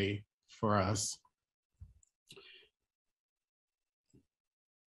opportunity for us.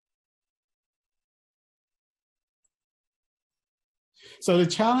 So the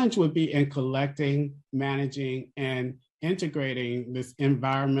challenge would be in collecting, managing, and integrating this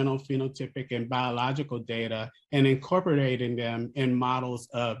environmental, phenotypic, and biological data and incorporating them in models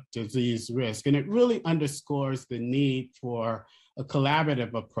of disease risk. And it really underscores the need for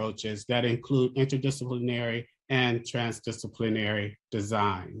collaborative approaches that include interdisciplinary and transdisciplinary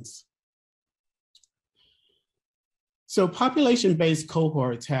designs. So population-based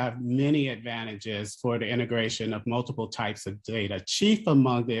cohorts have many advantages for the integration of multiple types of data. Chief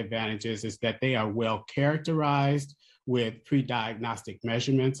among the advantages is that they are well characterized with pre-diagnostic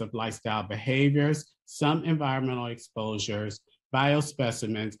measurements of lifestyle behaviors, some environmental exposures,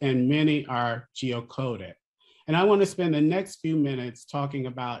 biospecimens, and many are geocoded. And I want to spend the next few minutes talking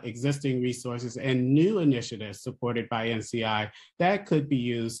about existing resources and new initiatives supported by NCI that could be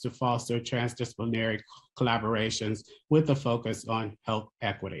used to foster transdisciplinary collaborations with a focus on health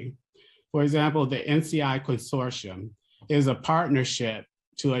equity. For example, the NCI Consortium is a partnership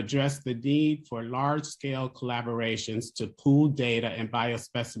to address the need for large-scale collaborations to pool data and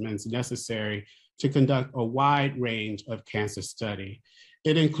biospecimens necessary to conduct a wide range of cancer study.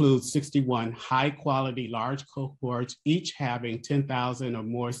 It includes 61 high-quality large cohorts, each having 10,000 or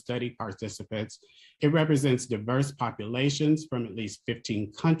more study participants. It represents diverse populations from at least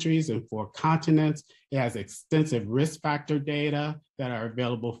 15 countries and 4 continents. It has extensive risk factor data that are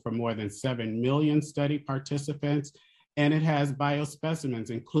available for more than 7 million study participants. And it has biospecimens,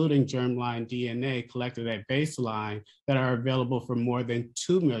 including germline DNA collected at baseline, that are available for more than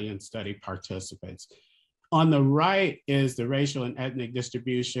 2 million study participants. On the right is the racial and ethnic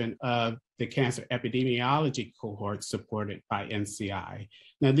distribution of the cancer epidemiology cohorts supported by NCI.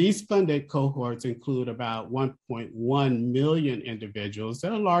 Now, these funded cohorts include about 1.1 million individuals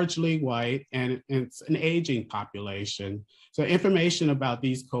that are largely white, and it's an aging population. So information about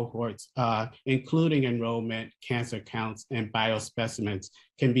these cohorts, including enrollment, cancer counts, and biospecimens,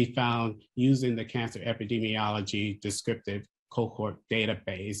 can be found using the Cancer Epidemiology Descriptive Cohort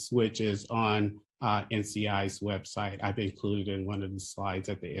Database, which is on NCI's website. I've included in one of the slides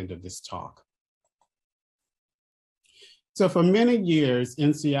at the end of this talk. So for many years,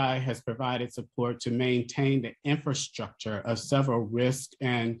 NCI has provided support to maintain the infrastructure of several risk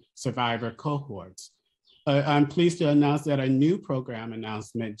and survivor cohorts. I'm pleased to announce that a new program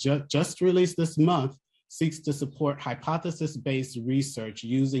announcement just released this month seeks to support hypothesis-based research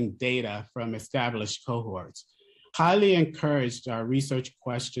using data from established cohorts. Highly encouraged are research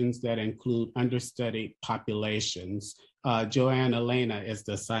questions that include understudied populations. Joanne Elena is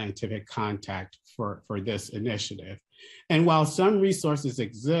the scientific contact for this initiative. And while some resources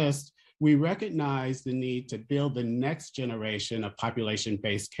exist, we recognize the need to build the next generation of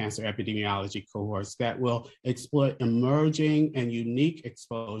population-based cancer epidemiology cohorts that will exploit emerging and unique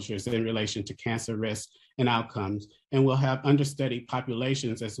exposures in relation to cancer risk and outcomes, and will have understudied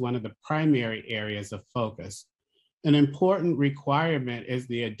populations as one of the primary areas of focus. An important requirement is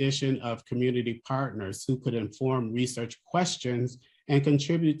the addition of community partners who could inform research questions and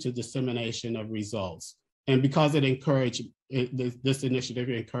contribute to dissemination of results. And because this initiative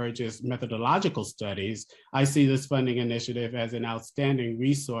encourages methodological studies, I see this funding initiative as an outstanding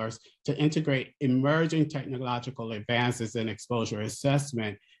resource to integrate emerging technological advances in exposure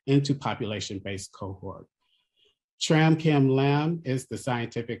assessment into population-based cohort. Tram-Kim-Lam is the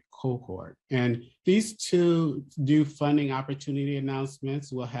scientific cohort, and these two new funding opportunity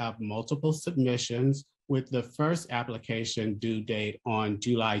announcements will have multiple submissions, with the first application due date on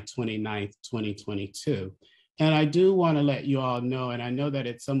July 29th, 2022. And I do want to let you all know, and I know that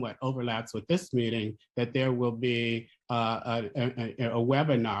it somewhat overlaps with this meeting, that there will be a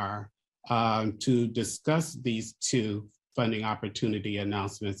webinar to discuss these two funding opportunity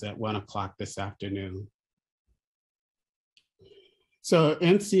announcements at 1 o'clock this afternoon. So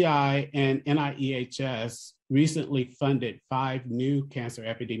NCI and NIEHS recently funded 5 new cancer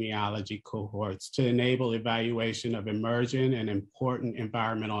epidemiology cohorts to enable evaluation of emerging and important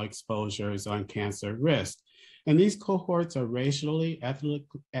environmental exposures on cancer risk. And these cohorts are racially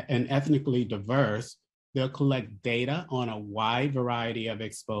and ethnically diverse. They'll collect data on a wide variety of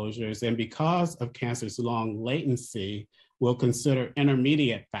exposures, and because of cancer's long latency, we'll consider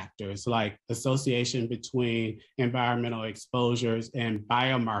intermediate factors like association between environmental exposures and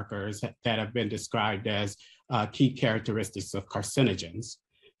biomarkers that have been described as key characteristics of carcinogens.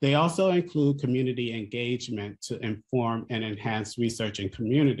 They also include community engagement to inform and enhance research in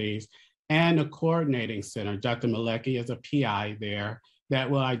communities, and a coordinating center. Dr. Malecki is a PI there that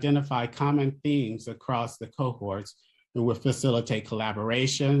will identify common themes across the cohorts and will facilitate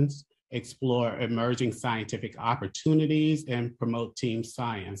collaborations, explore emerging scientific opportunities, and promote team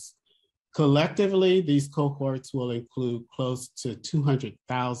science. Collectively, these cohorts will include close to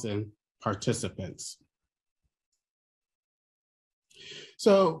 200,000 participants.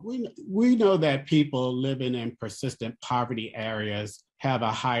 So we know that people living in persistent poverty areas have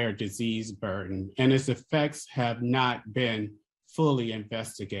a higher disease burden, and its effects have not been fully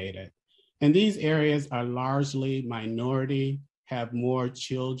investigated. And these areas are largely minority, have more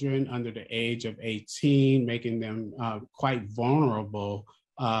children under the age of 18, making them quite vulnerable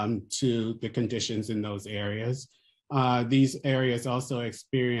to the conditions in those areas. These areas also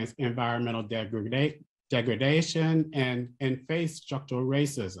experience environmental degradation and face structural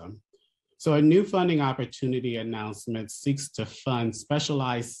racism. So a new funding opportunity announcement seeks to fund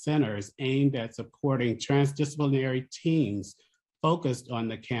specialized centers aimed at supporting transdisciplinary teams focused on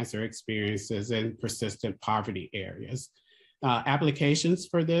the cancer experiences in persistent poverty areas. Applications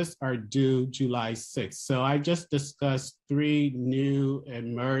for this are due July 6th. So I just discussed 3 new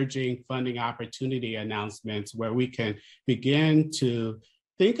emerging funding opportunity announcements where we can begin to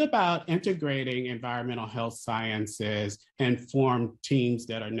think about integrating environmental health sciences and form teams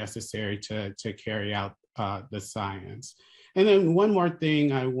that are necessary to carry out the science. And then one more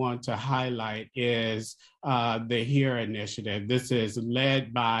thing I want to highlight is the HERE initiative. This is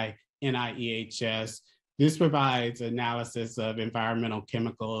led by NIEHS. This provides analysis of environmental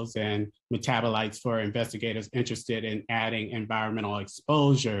chemicals and metabolites for investigators interested in adding environmental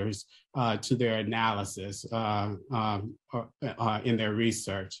exposures to their analysis in their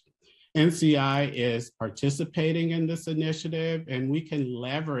research. NCI is participating in this initiative, and we can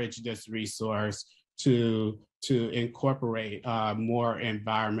leverage this resource to incorporate more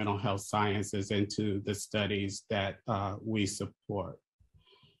environmental health sciences into the studies that we support.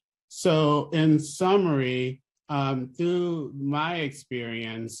 So in summary, through my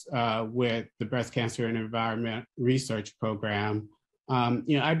experience with the Breast Cancer and Environment Research Program,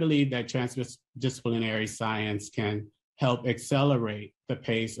 I believe that transdisciplinary science can help accelerate the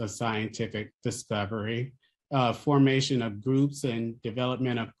pace of scientific discovery. Formation of groups and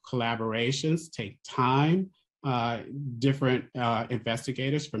development of collaborations take time. Different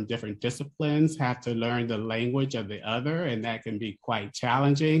investigators from different disciplines have to learn the language of the other, and that can be quite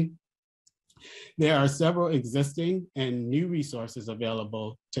challenging. There are several existing and new resources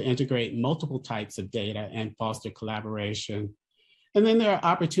available to integrate multiple types of data and foster collaboration. And then there are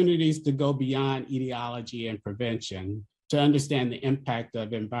opportunities to go beyond etiology and prevention to understand the impact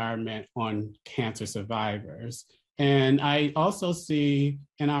of environment on cancer survivors. And I also see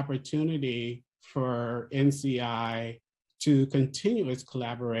an opportunity for NCI to continue its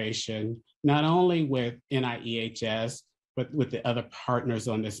collaboration, not only with NIEHS, but with the other partners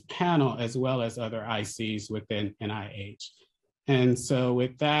on this panel, as well as other ICs within NIH. And so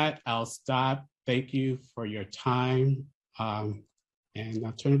with that, I'll stop. Thank you for your time. And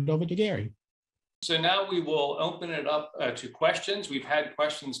I'll turn it over to Gary. So now we will open it up to questions. We've had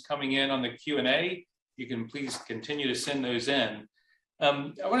questions coming in on the Q&A. You can please continue to send those in.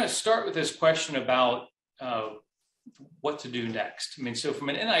 I want to start with this question about what to do next. I mean, so from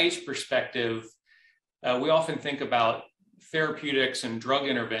an NIH perspective, we often think about therapeutics and drug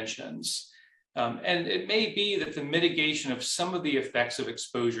interventions. And it may be that the mitigation of some of the effects of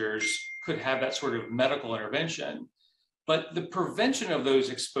exposures could have that sort of medical intervention. But the prevention of those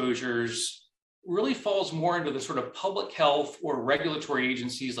exposures really falls more into the sort of public health or regulatory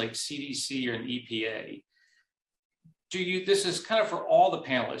agencies like CDC or an EPA. This is kind of for all the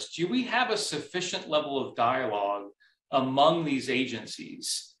panelists, do we have a sufficient level of dialogue among these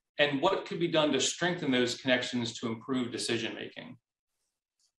agencies? And what could be done to strengthen those connections to improve decision-making?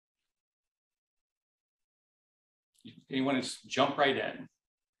 Anyone just jump right in?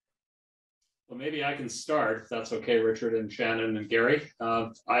 Well, maybe I can start, if that's okay, Richard and Shannon and Gary.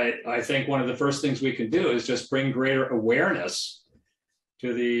 I think one of the first things we can do is just bring greater awareness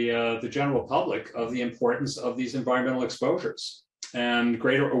to the general public of the importance of these environmental exposures, and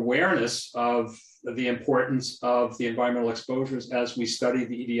greater awareness of the importance of the environmental exposures as we study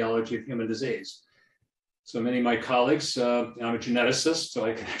the etiology of human disease. So many of my colleagues, I'm a geneticist, so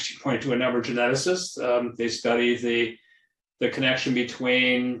I can actually point to a number of geneticists. They study the connection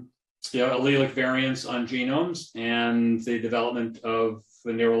between allelic variants on genomes and the development of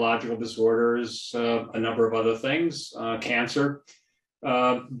the neurological disorders, a number of other things, cancer,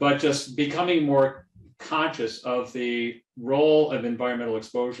 but just becoming more conscious of the role of environmental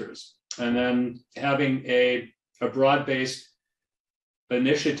exposures, and then having a broad-based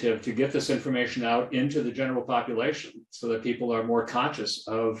initiative to get this information out into the general population so that people are more conscious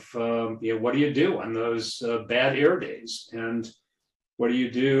of what do you do on those bad air days, and what do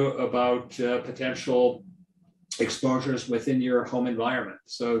you do about potential exposures within your home environment.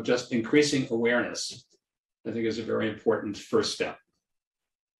 So just increasing awareness, I think, is a very important first step.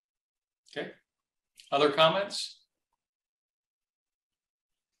 Okay. Other comments?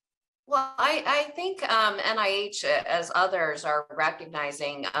 Well, I think NIH, as others, are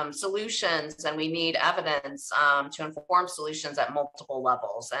recognizing solutions, and we need evidence to inform solutions at multiple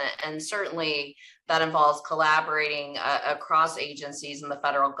levels. And certainly that involves collaborating across agencies in the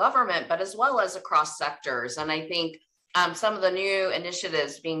federal government, but as well as across sectors. And I think some of the new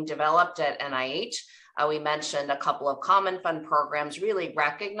initiatives being developed at NIH, we mentioned a couple of Common Fund programs, really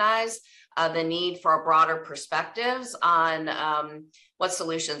recognize the need for broader perspectives on what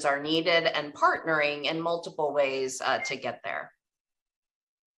solutions are needed and partnering in multiple ways to get there.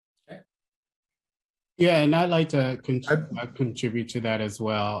 Yeah, and I'd like to contribute to that as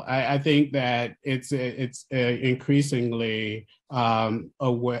well. I think that it's increasingly our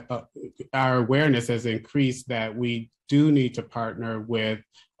awareness has increased that we do need to partner with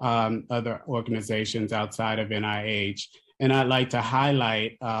other organizations outside of NIH. And I'd like to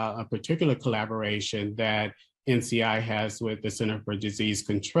highlight a particular collaboration that NCI has with the Center for Disease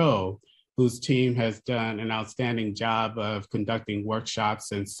Control, whose team has done an outstanding job of conducting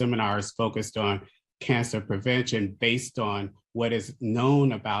workshops and seminars focused on cancer prevention based on what is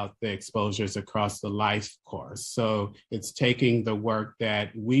known about the exposures across the life course. So it's taking the work that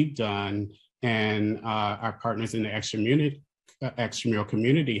we've done and our partners in the extramural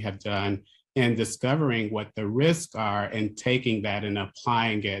community have done and discovering what the risks are and taking that and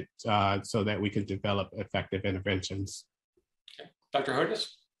applying it so that we can develop effective interventions. Okay. Dr. Hodis?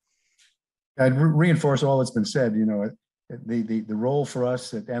 I'd reinforce all that's been said. You know, the role for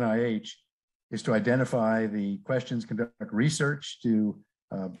us at NIH is to identify the questions, conduct research, to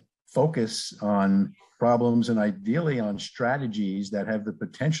focus on problems and ideally on strategies that have the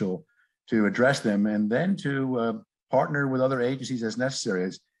potential to address them, and then to partner with other agencies as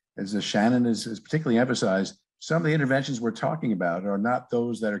necessary. As Shannon has particularly emphasized, some of the interventions we're talking about are not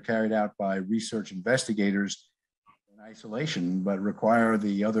those that are carried out by research investigators in isolation, but require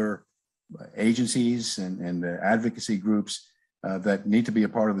the other agencies and advocacy groups that need to be a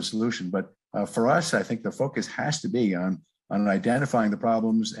part of the solution. But for us, I think the focus has to be on identifying the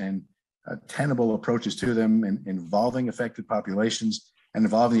problems and tenable approaches to them, and involving affected populations and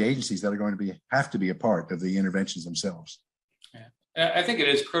involving the agencies that are going to have to be a part of the interventions themselves. Yeah. I think it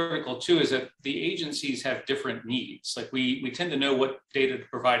is critical too, is that the agencies have different needs. Like we tend to know what data to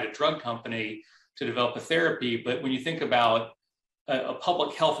provide a drug company to develop a therapy, but when you think about a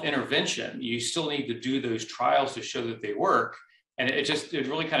public health intervention, you still need to do those trials to show that they work. And it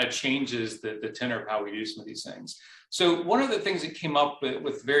really kind of changes the tenor of how we do some of these things. So one of the things that came up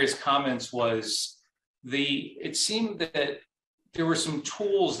with various comments was it seemed that there were some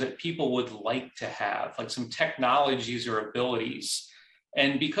tools that people would like to have, like some technologies or abilities.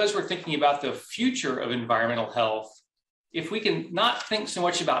 And because we're thinking about the future of environmental health, if we can not think so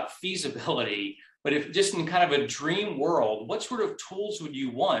much about feasibility, but if just in kind of a dream world, what sort of tools would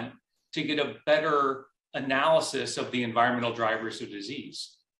you want to get a better analysis of the environmental drivers of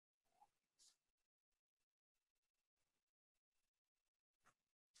disease?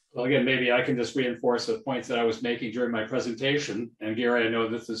 Well, again, maybe I can just reinforce the points that I was making during my presentation. And Gary, I know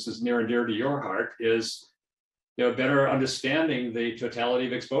that this is near and dear to your heart, is better understanding the totality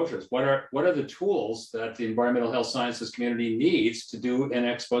of exposures. What are the tools that the environmental health sciences community needs to do an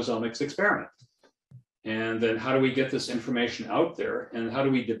exposomics experiment? And then how do we get this information out there? And how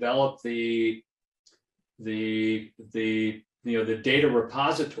do we develop the data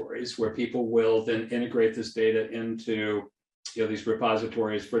repositories where people will then integrate this data into these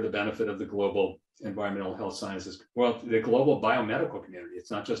repositories for the benefit of the global environmental health sciences, well, the global biomedical community.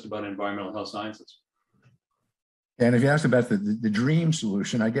 It's not just about environmental health sciences. And if you asked about the dream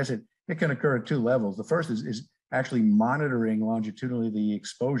solution, I guess it can occur at two levels. The first is actually monitoring longitudinally the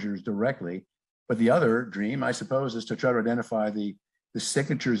exposures directly. But the other dream, I suppose, is to try to identify the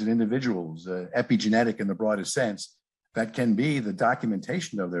signatures in individuals, epigenetic in the broadest sense, that can be the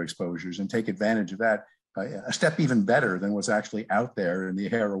documentation of their exposures and take advantage of that. A step even better than what's actually out there in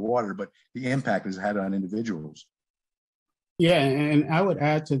the air or water, but the impact it's had on individuals. Yeah, and I would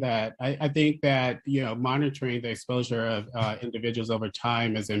add to that. I think that monitoring the exposure of individuals over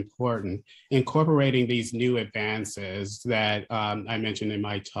time is important. Incorporating these new advances that I mentioned in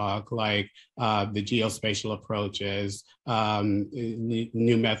my talk, like the geospatial approaches,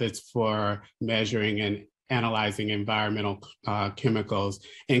 new methods for measuring and analyzing environmental chemicals,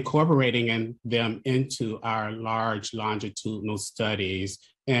 incorporating them into our large longitudinal studies,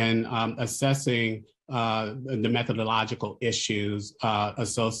 and assessing the methodological issues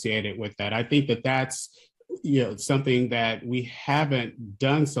associated with that. I think that that's something that we haven't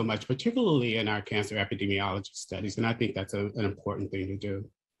done so much, particularly in our cancer epidemiology studies. And I think that's an important thing to do.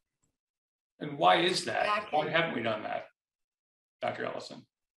 And why is that? Why haven't we done that, Dr. Ellison?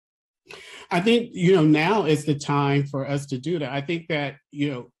 I think, now is the time for us to do that. I think that,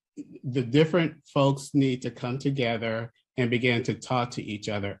 the different folks need to come together and begin to talk to each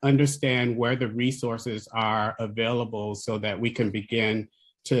other, understand where the resources are available so that we can begin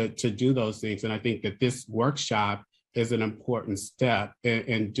to do those things. And I think that this workshop is an important step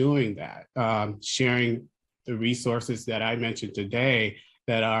in doing that, sharing the resources that I mentioned today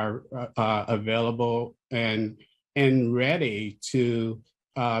that are available and ready to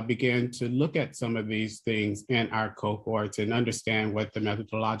begin to look at some of these things in our cohorts and understand what the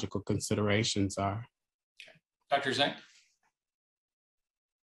methodological considerations are. Dr. Zink?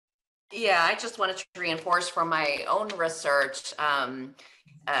 Yeah, I just wanted to reinforce from my own research.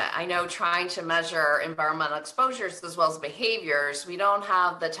 I know trying to measure environmental exposures as well as behaviors, we don't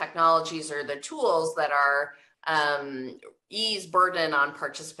have the technologies or the tools that are ease burden on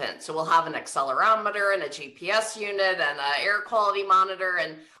participants. So we'll have an accelerometer and a GPS unit and an air quality monitor,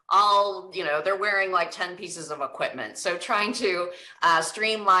 and all, they're wearing like 10 pieces of equipment. So trying to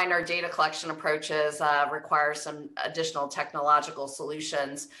streamline our data collection approaches requires some additional technological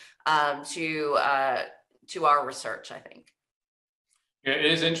solutions to our research, I think. Yeah, it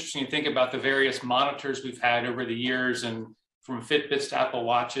is interesting to think about the various monitors we've had over the years, and from Fitbits to Apple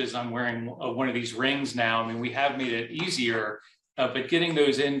Watches, I'm wearing one of these rings now. I mean, we have made it easier, but getting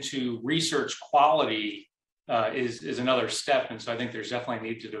those into research quality is another step. And so I think there's definitely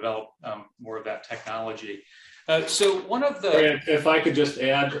a need to develop more of that technology. So one of the— If I could just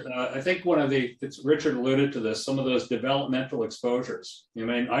add, I think Richard alluded to this, some of those developmental exposures. I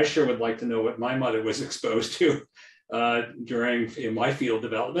mean, I sure would like to know what my mother was exposed to during my field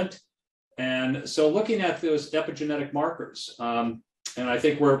development. And so looking at those epigenetic markers, and I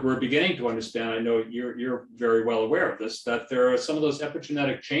think we're beginning to understand, I know you're very well aware of this, that there are some of those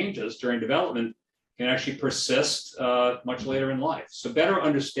epigenetic changes during development can actually persist much later in life. So better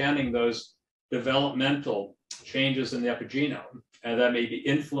understanding those developmental changes in the epigenome, and that may be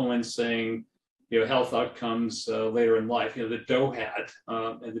influencing health outcomes later in life, the DOHAD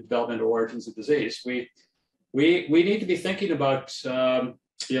and the developmental origins of disease. We need to be thinking about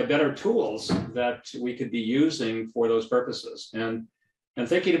better tools that we could be using for those purposes, and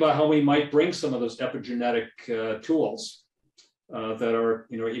thinking about how we might bring some of those epigenetic tools that are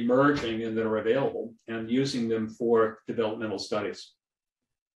emerging and that are available, and using them for developmental studies.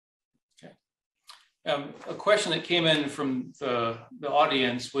 Okay. A question that came in from the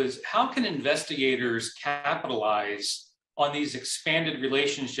audience was, how can investigators capitalize on these expanded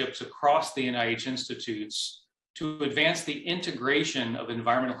relationships across the NIH institutes to advance the integration of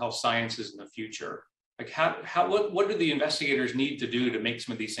environmental health sciences in the future? Like what do the investigators need to do to make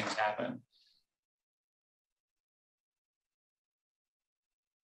some of these things happen?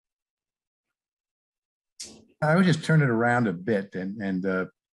 I would just turn it around a bit and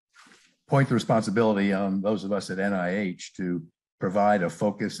point the responsibility on those of us at NIH to provide a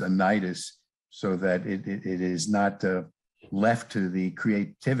focus, a nidus, so that it is not left to the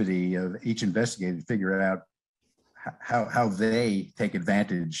creativity of each investigator to figure out how they take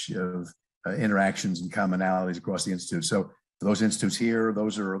advantage of interactions and commonalities across the institute. So for those institutes here,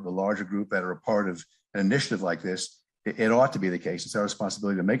 those are the larger group that are a part of an initiative like this. It ought to be the case. It's our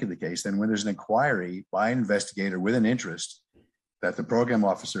responsibility to make it the case. Then when there's an inquiry by an investigator with an interest, that the program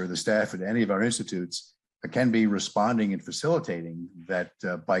officer, the staff at any of our institutes can be responding and facilitating that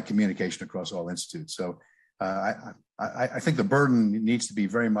by communication across all institutes. So I think the burden needs to be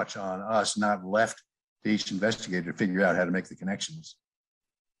very much on us, not left to each investigator to figure out how to make the connections.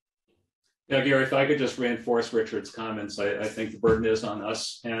 Yeah, Gary, if I could just reinforce Richard's comments, I think the burden is on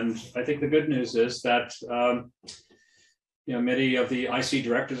us. And I think the good news is that many of the IC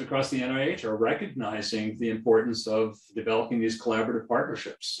directors across the NIH are recognizing the importance of developing these collaborative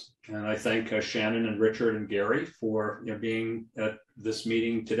partnerships. And I thank Shannon and Richard and Gary for being at this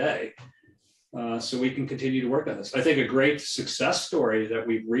meeting today, so we can continue to work on this. I think a great success story that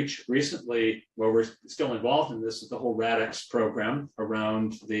we've reached recently, where we're still involved in this, is the whole RADx program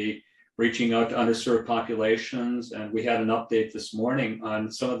around the reaching out to underserved populations. And we had an update this morning on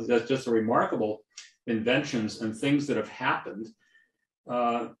some of the just the remarkable inventions and things that have happened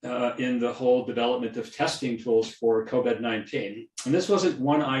in the whole development of testing tools for COVID-19. And this wasn't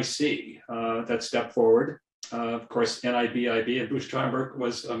one IC that stepped forward. Of course, NIBIB and Bruce Steinberg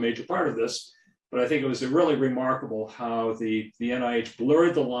was a major part of this, but I think it was really remarkable how the NIH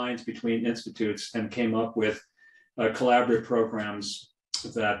blurred the lines between institutes and came up with collaborative programs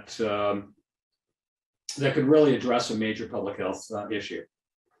that that could really address a major public health issue.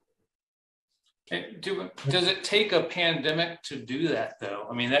 Does it take a pandemic to do that, though?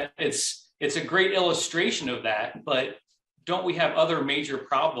 I mean, it's a great illustration of that, but don't we have other major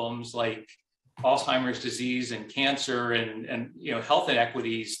problems like Alzheimer's disease and cancer and health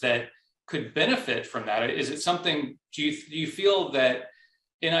inequities that could benefit from that? Is it something? Do you feel that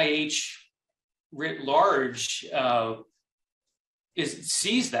NIH writ large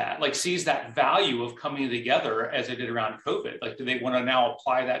sees that value of coming together as they did around COVID? Like, do they want to now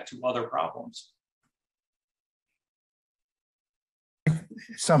apply that to other problems?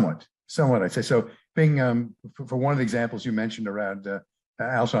 Somewhat, I'd say. So being, for one of the examples you mentioned around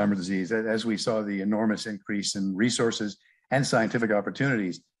Alzheimer's disease, as we saw the enormous increase in resources and scientific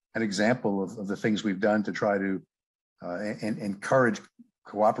opportunities, an example of the things we've done to try to encourage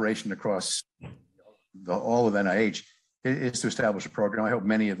cooperation across all of NIH is to establish a program. I hope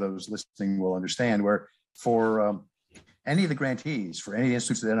many of those listening will understand, where for any of the grantees, for any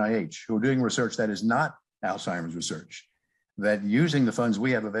institutes at NIH who are doing research that is not Alzheimer's research, that using the funds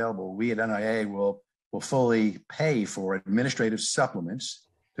we have available, we at NIA will fully pay for administrative supplements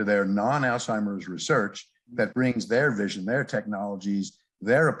to their non-Alzheimer's research that brings their vision, their technologies,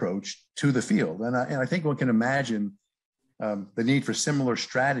 their approach to the field. And I think one can imagine the need for similar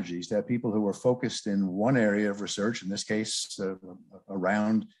strategies to have people who are focused in one area of research, in this case,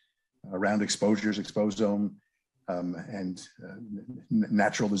 around exposures, exposome, and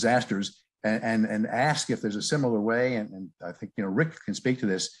natural disasters, and ask if there's a similar way. And I think Rick can speak to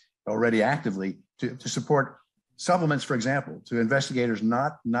this already actively to support supplements, for example, to investigators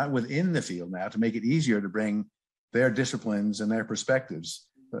not within the field now, to make it easier to bring their disciplines and their perspectives.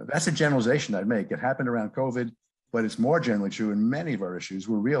 That's a generalization I'd make. It happened around COVID, but it's more generally true in many of our issues.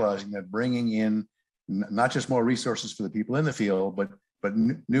 We're realizing that bringing in not just more resources for the people in the field, but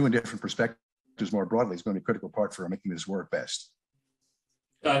new and different perspectives more broadly is going to be a critical part for making this work best.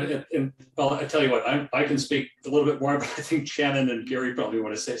 And well, I tell you what, I can speak a little bit more, but I think Shannon and Gary probably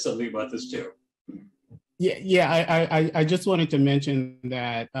want to say something about this too. I just wanted to mention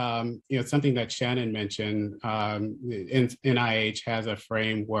that something that Shannon mentioned. NIH has a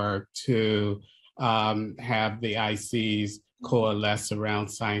framework to have the ICs coalesce around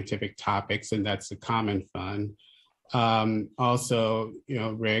scientific topics, and that's a common fund. Also,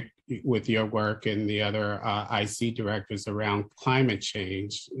 Rick, with your work and the other IC directors around climate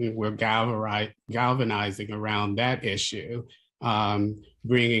change, we're galvanizing around that issue,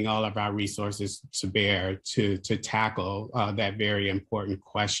 bringing all of our resources to bear to tackle that very important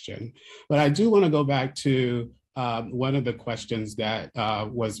question. But I do want to go back to one of the questions that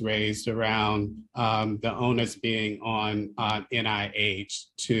was raised around the onus being on NIH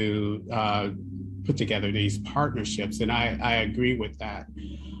to put together these partnerships, and I agree with that.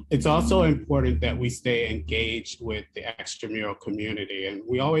 It's also important that we stay engaged with the extramural community, and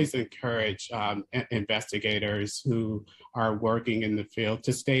we always encourage investigators who are working in the field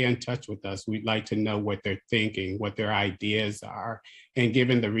to stay in touch with us. We'd like to know what they're thinking, what their ideas are, and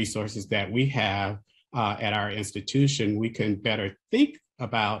given the resources that we have at our institution, we can better think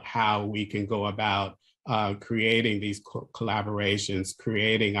about how we can go about creating these collaborations,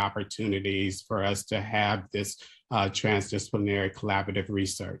 creating opportunities for us to have this transdisciplinary collaborative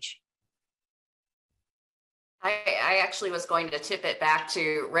research. I actually was going to tip it back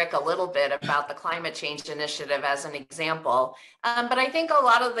to Rick a little bit about the climate change initiative as an example. But I think a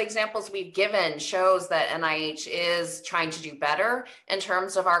lot of the examples we've given shows that NIH is trying to do better in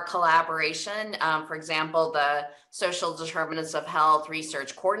terms of our collaboration. For example, the Social Determinants of Health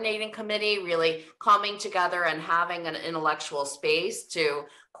Research Coordinating Committee really coming together and having an intellectual space to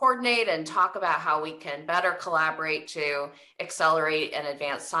coordinate and talk about how we can better collaborate to accelerate and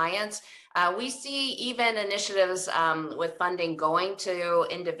advance science. We see even initiatives with funding going to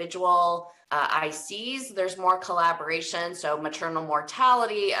individual ICs. There's more collaboration. So maternal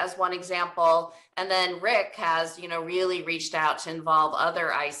mortality as one example. And then Rick has, really reached out to involve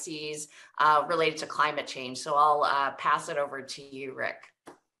other ICs related to climate change. So I'll pass it over to you, Rick.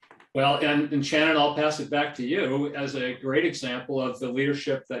 Well, and Shannon, I'll pass it back to you as a great example of the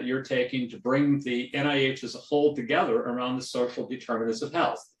leadership that you're taking to bring the NIH as a whole together around the social determinants of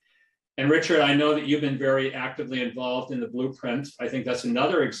health. And Richard, I know that you've been very actively involved in the blueprint. I think that's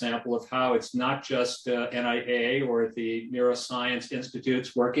another example of how it's not just NIA or the Neuroscience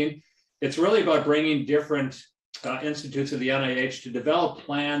Institutes working. It's really about bringing different institutes of the NIH to develop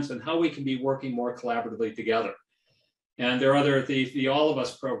plans and how we can be working more collaboratively together. And there are the All of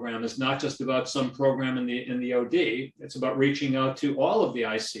Us program is not just about some program in the OD. It's about reaching out to all of the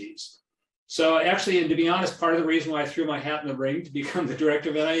ICs. So actually, and to be honest, part of the reason why I threw my hat in the ring to become the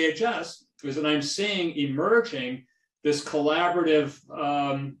director of NIHS is that I'm seeing emerging this collaborative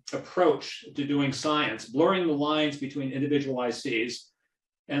approach to doing science, blurring the lines between individual ICs,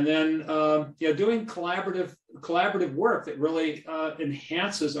 and then doing collaborative work that really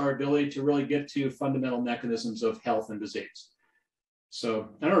enhances our ability to really get to fundamental mechanisms of health and disease. So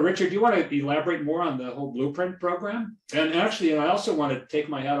I don't know, Richard, do you want to elaborate more on the whole Blueprint program? And actually, I also want to take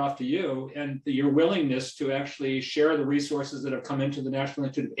my hat off to you and your willingness to actually share the resources that have come into the National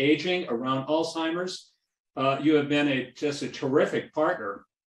Institute of Aging around Alzheimer's. You have been just a terrific partner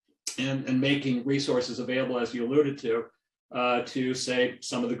in making resources available, as you alluded to say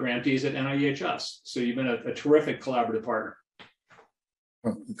some of the grantees at NIEHS. So you've been a terrific collaborative partner.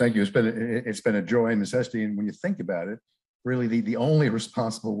 Well, thank you. It's been a joy and necessity, and when you think about it, really the only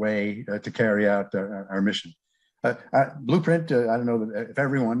responsible way to carry out our mission. Blueprint, I don't know if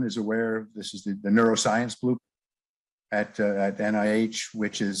everyone is aware, this is the neuroscience blueprint at NIH,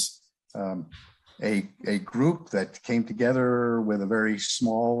 which is a group that came together with a very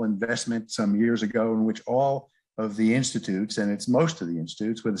small investment some years ago, in which all of the institutes, and it's most of the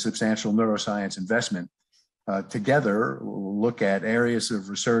institutes with a substantial neuroscience investment, together look at areas of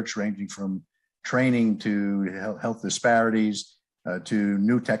research ranging from training to health disparities, to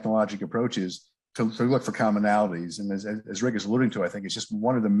new technological approaches to look for commonalities. And as Rick is alluding to, I think it's just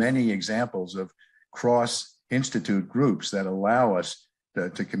one of the many examples of cross-institute groups that allow us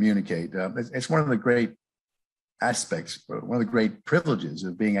to communicate. It's one of the great aspects, one of the great privileges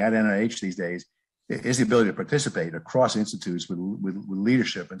of being at NIH these days is the ability to participate across institutes with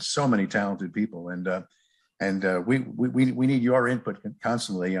leadership and so many talented people. And we need your input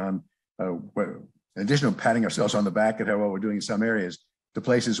constantly on, in addition to patting ourselves on the back at how well we're doing in some areas, to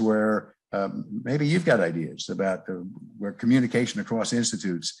places where maybe you've got ideas about where communication across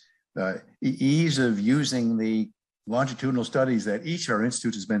institutes, ease of using the longitudinal studies that each of our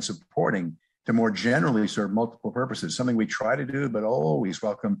institutes has been supporting to more generally serve multiple purposes, something we try to do, but always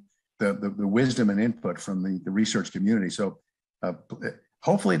welcome the wisdom and input from the research community. So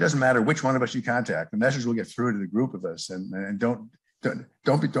hopefully it doesn't matter which one of us you contact, the message will get through to the group of us, and don't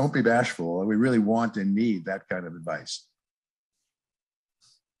be bashful. We really want and need that kind of advice.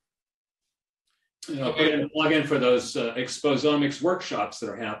 Plug in for those exposomics workshops that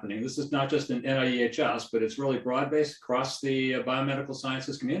are happening. This is not just in NIEHS, but it's really broad-based across the biomedical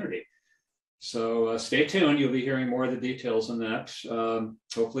sciences community. So stay tuned. You'll be hearing more of the details on that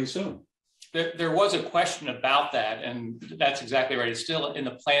hopefully soon. There was a question about that, and that's exactly right. It's still in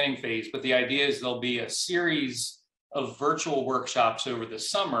the planning phase, but the idea is there'll be a series of virtual workshops over the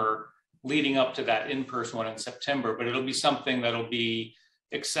summer leading up to that in-person one in September, but it'll be something that'll be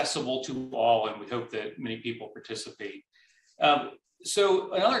accessible to all, and we hope that many people participate.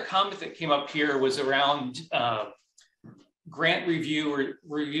 So another comment that came up here was around grant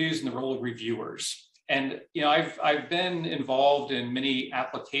reviews and the role of reviewers. And I've been involved in many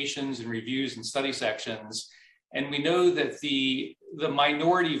applications and reviews and study sections, and we know that the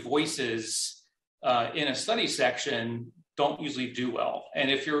minority voices in a study section don't usually do well. And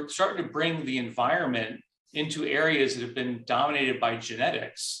if you're starting to bring the environment into areas that have been dominated by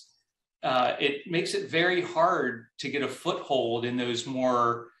genetics, it makes it very hard to get a foothold in those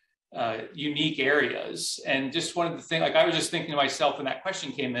more unique areas. And just one of the things, like I was just thinking to myself when that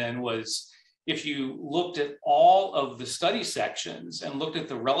question came in, was if you looked at all of the study sections and looked at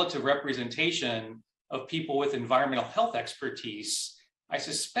the relative representation of people with environmental health expertise, I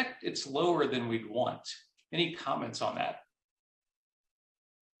suspect it's lower than we'd want. Any comments on that?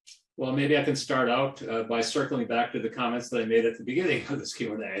 Well, maybe I can start out by circling back to the comments that I made at the beginning of this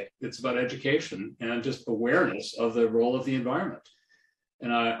Q&A. It's about education and just awareness of the role of the environment.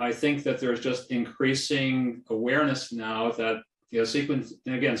 And I think that there's just increasing awareness now that, sequence,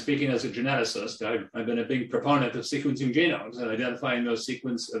 and again, speaking as a geneticist, I've been a big proponent of sequencing genomes and identifying those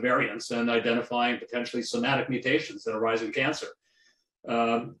sequence variants and identifying potentially somatic mutations that arise in cancer.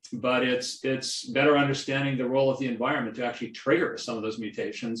 But it's better understanding the role of the environment to actually trigger some of those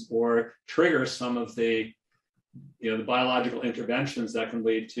mutations or trigger some of the biological interventions that can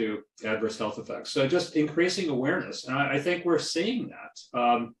lead to adverse health effects. So just increasing awareness, and I think we're seeing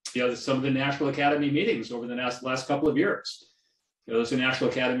that. Some of the National Academy meetings over the last couple of years. There's a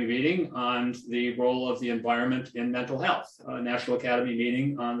National Academy meeting on the role of the environment in mental health, a National Academy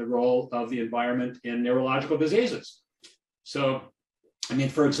meeting on the role of the environment in neurological diseases. So,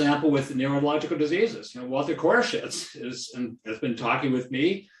 for example, with neurological diseases, Walter Koroshetz has been talking with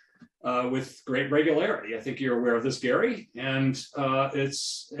me with great regularity. I think you're aware of this, Gary, and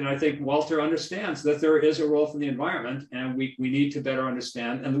I think Walter understands that there is a role for the environment, and we need to better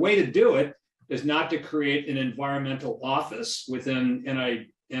understand. And the way to do it is not to create an environmental office within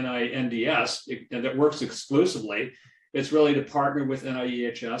NINDS and that works exclusively. It's really to partner with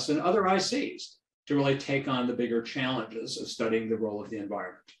NIEHS and other ICs to really take on the bigger challenges of studying the role of the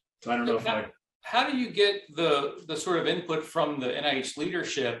environment. So I don't know if how do you get the sort of input from the NIH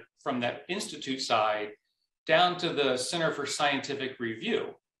leadership from that institute side down to the Center for Scientific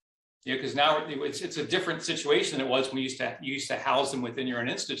Review? Yeah, because now it's a different situation than it was when you used to house them within your own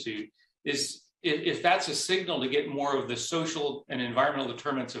institute. If that's a signal to get more of the social and environmental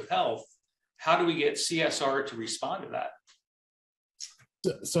determinants of health, how do we get CSR to respond to that?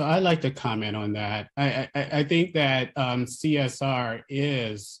 So I'd like to comment on that. I think that CSR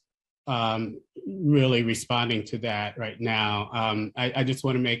is really responding to that right now. I just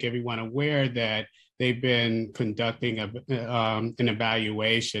want to make everyone aware that they've been conducting an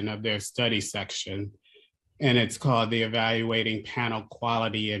evaluation of their study section, and it's called the Evaluating Panel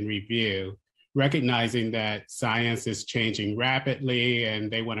Quality and Review, recognizing that science is changing rapidly,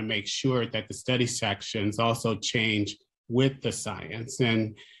 and they want to make sure that the study sections also change with the science.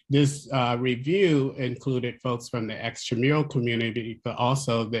 And this review included folks from the extramural community, but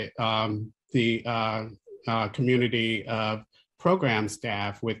also the community of program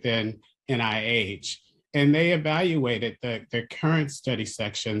staff within NIH. And they evaluated the current study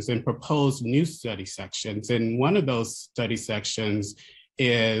sections and proposed new study sections. And one of those study sections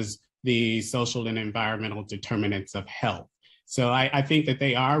is the social and environmental determinants of health. So I think that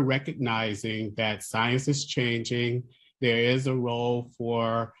they are recognizing that science is changing. There is a role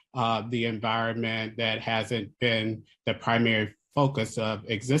for the environment that hasn't been the primary focus of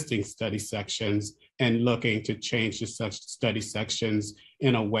existing study sections, and looking to change the study sections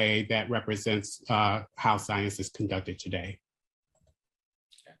in a way that represents how science is conducted today.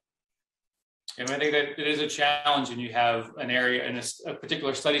 And I think that it is a challenge when you have an area in a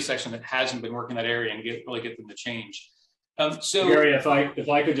particular study section that hasn't been working in that area and really get them to change. So Gary, if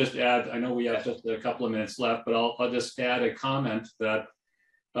I could just add, I know we have just a couple of minutes left, but I'll just add a comment that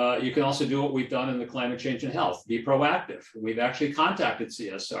you can also do what we've done in the climate change and health, be proactive. We've actually contacted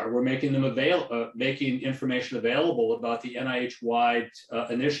CSR. We're making them making information available about the NIH-wide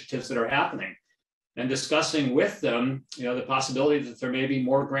initiatives that are happening, and discussing with them, the possibility that there may be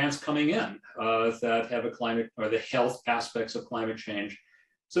more grants coming in that have a climate or the health aspects of climate change.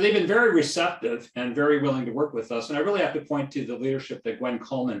 So they've been very receptive and very willing to work with us. And I really have to point to the leadership that Gwen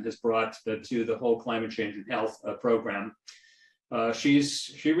Coleman has brought to the whole climate change and health program.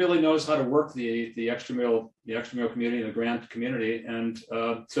 She really knows how to work the extramural community and the grant community. And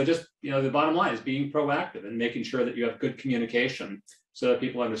so just, the bottom line is being proactive and making sure that you have good communication so that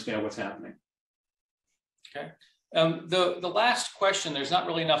people understand what's happening. Okay. The last question, there's not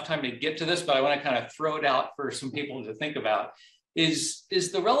really enough time to get to this, but I want to kind of throw it out for some people to think about. Is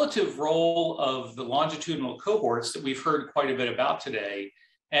the relative role of the longitudinal cohorts that we've heard quite a bit about today,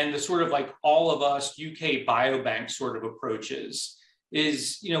 and the sort of like all of us UK biobank sort of approaches,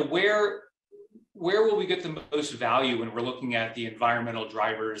 is, where will we get the most value when we're looking at the environmental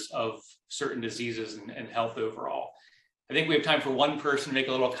drivers of certain diseases and health overall? I think we have time for one person to make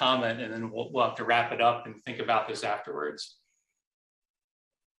a little comment, and then we'll have to wrap it up and think about this afterwards.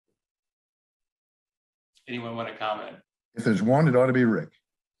 Anyone want to comment? If there's one, it ought to be Rick.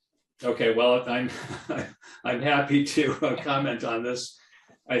 Okay, well, I'm happy to comment on this.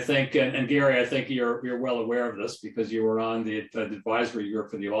 I think, and Gary, I think you're well aware of this because you were on the advisory group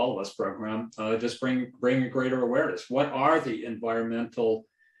for the All of Us program. Just bring a greater awareness. What are the environmental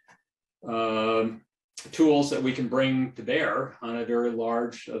tools that we can bring to bear on a very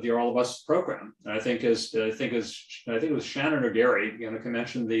large the All of Us program? And I think it was Shannon or Gary,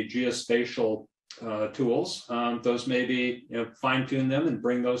 mentioned the geospatial tools. Those may be, fine tune them and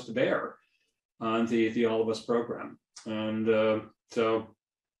bring those to bear on the All of Us program. And so.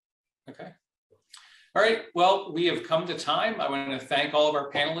 Okay. All right. Well, we have come to time. I want to thank all of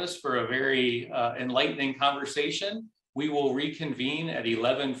our panelists for a very enlightening conversation. We will reconvene at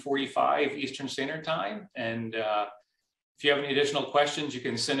 11:45 Eastern Standard Time. And if you have any additional questions, you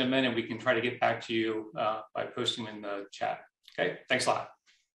can send them in and we can try to get back to you by posting them in the chat. Okay. Thanks a lot.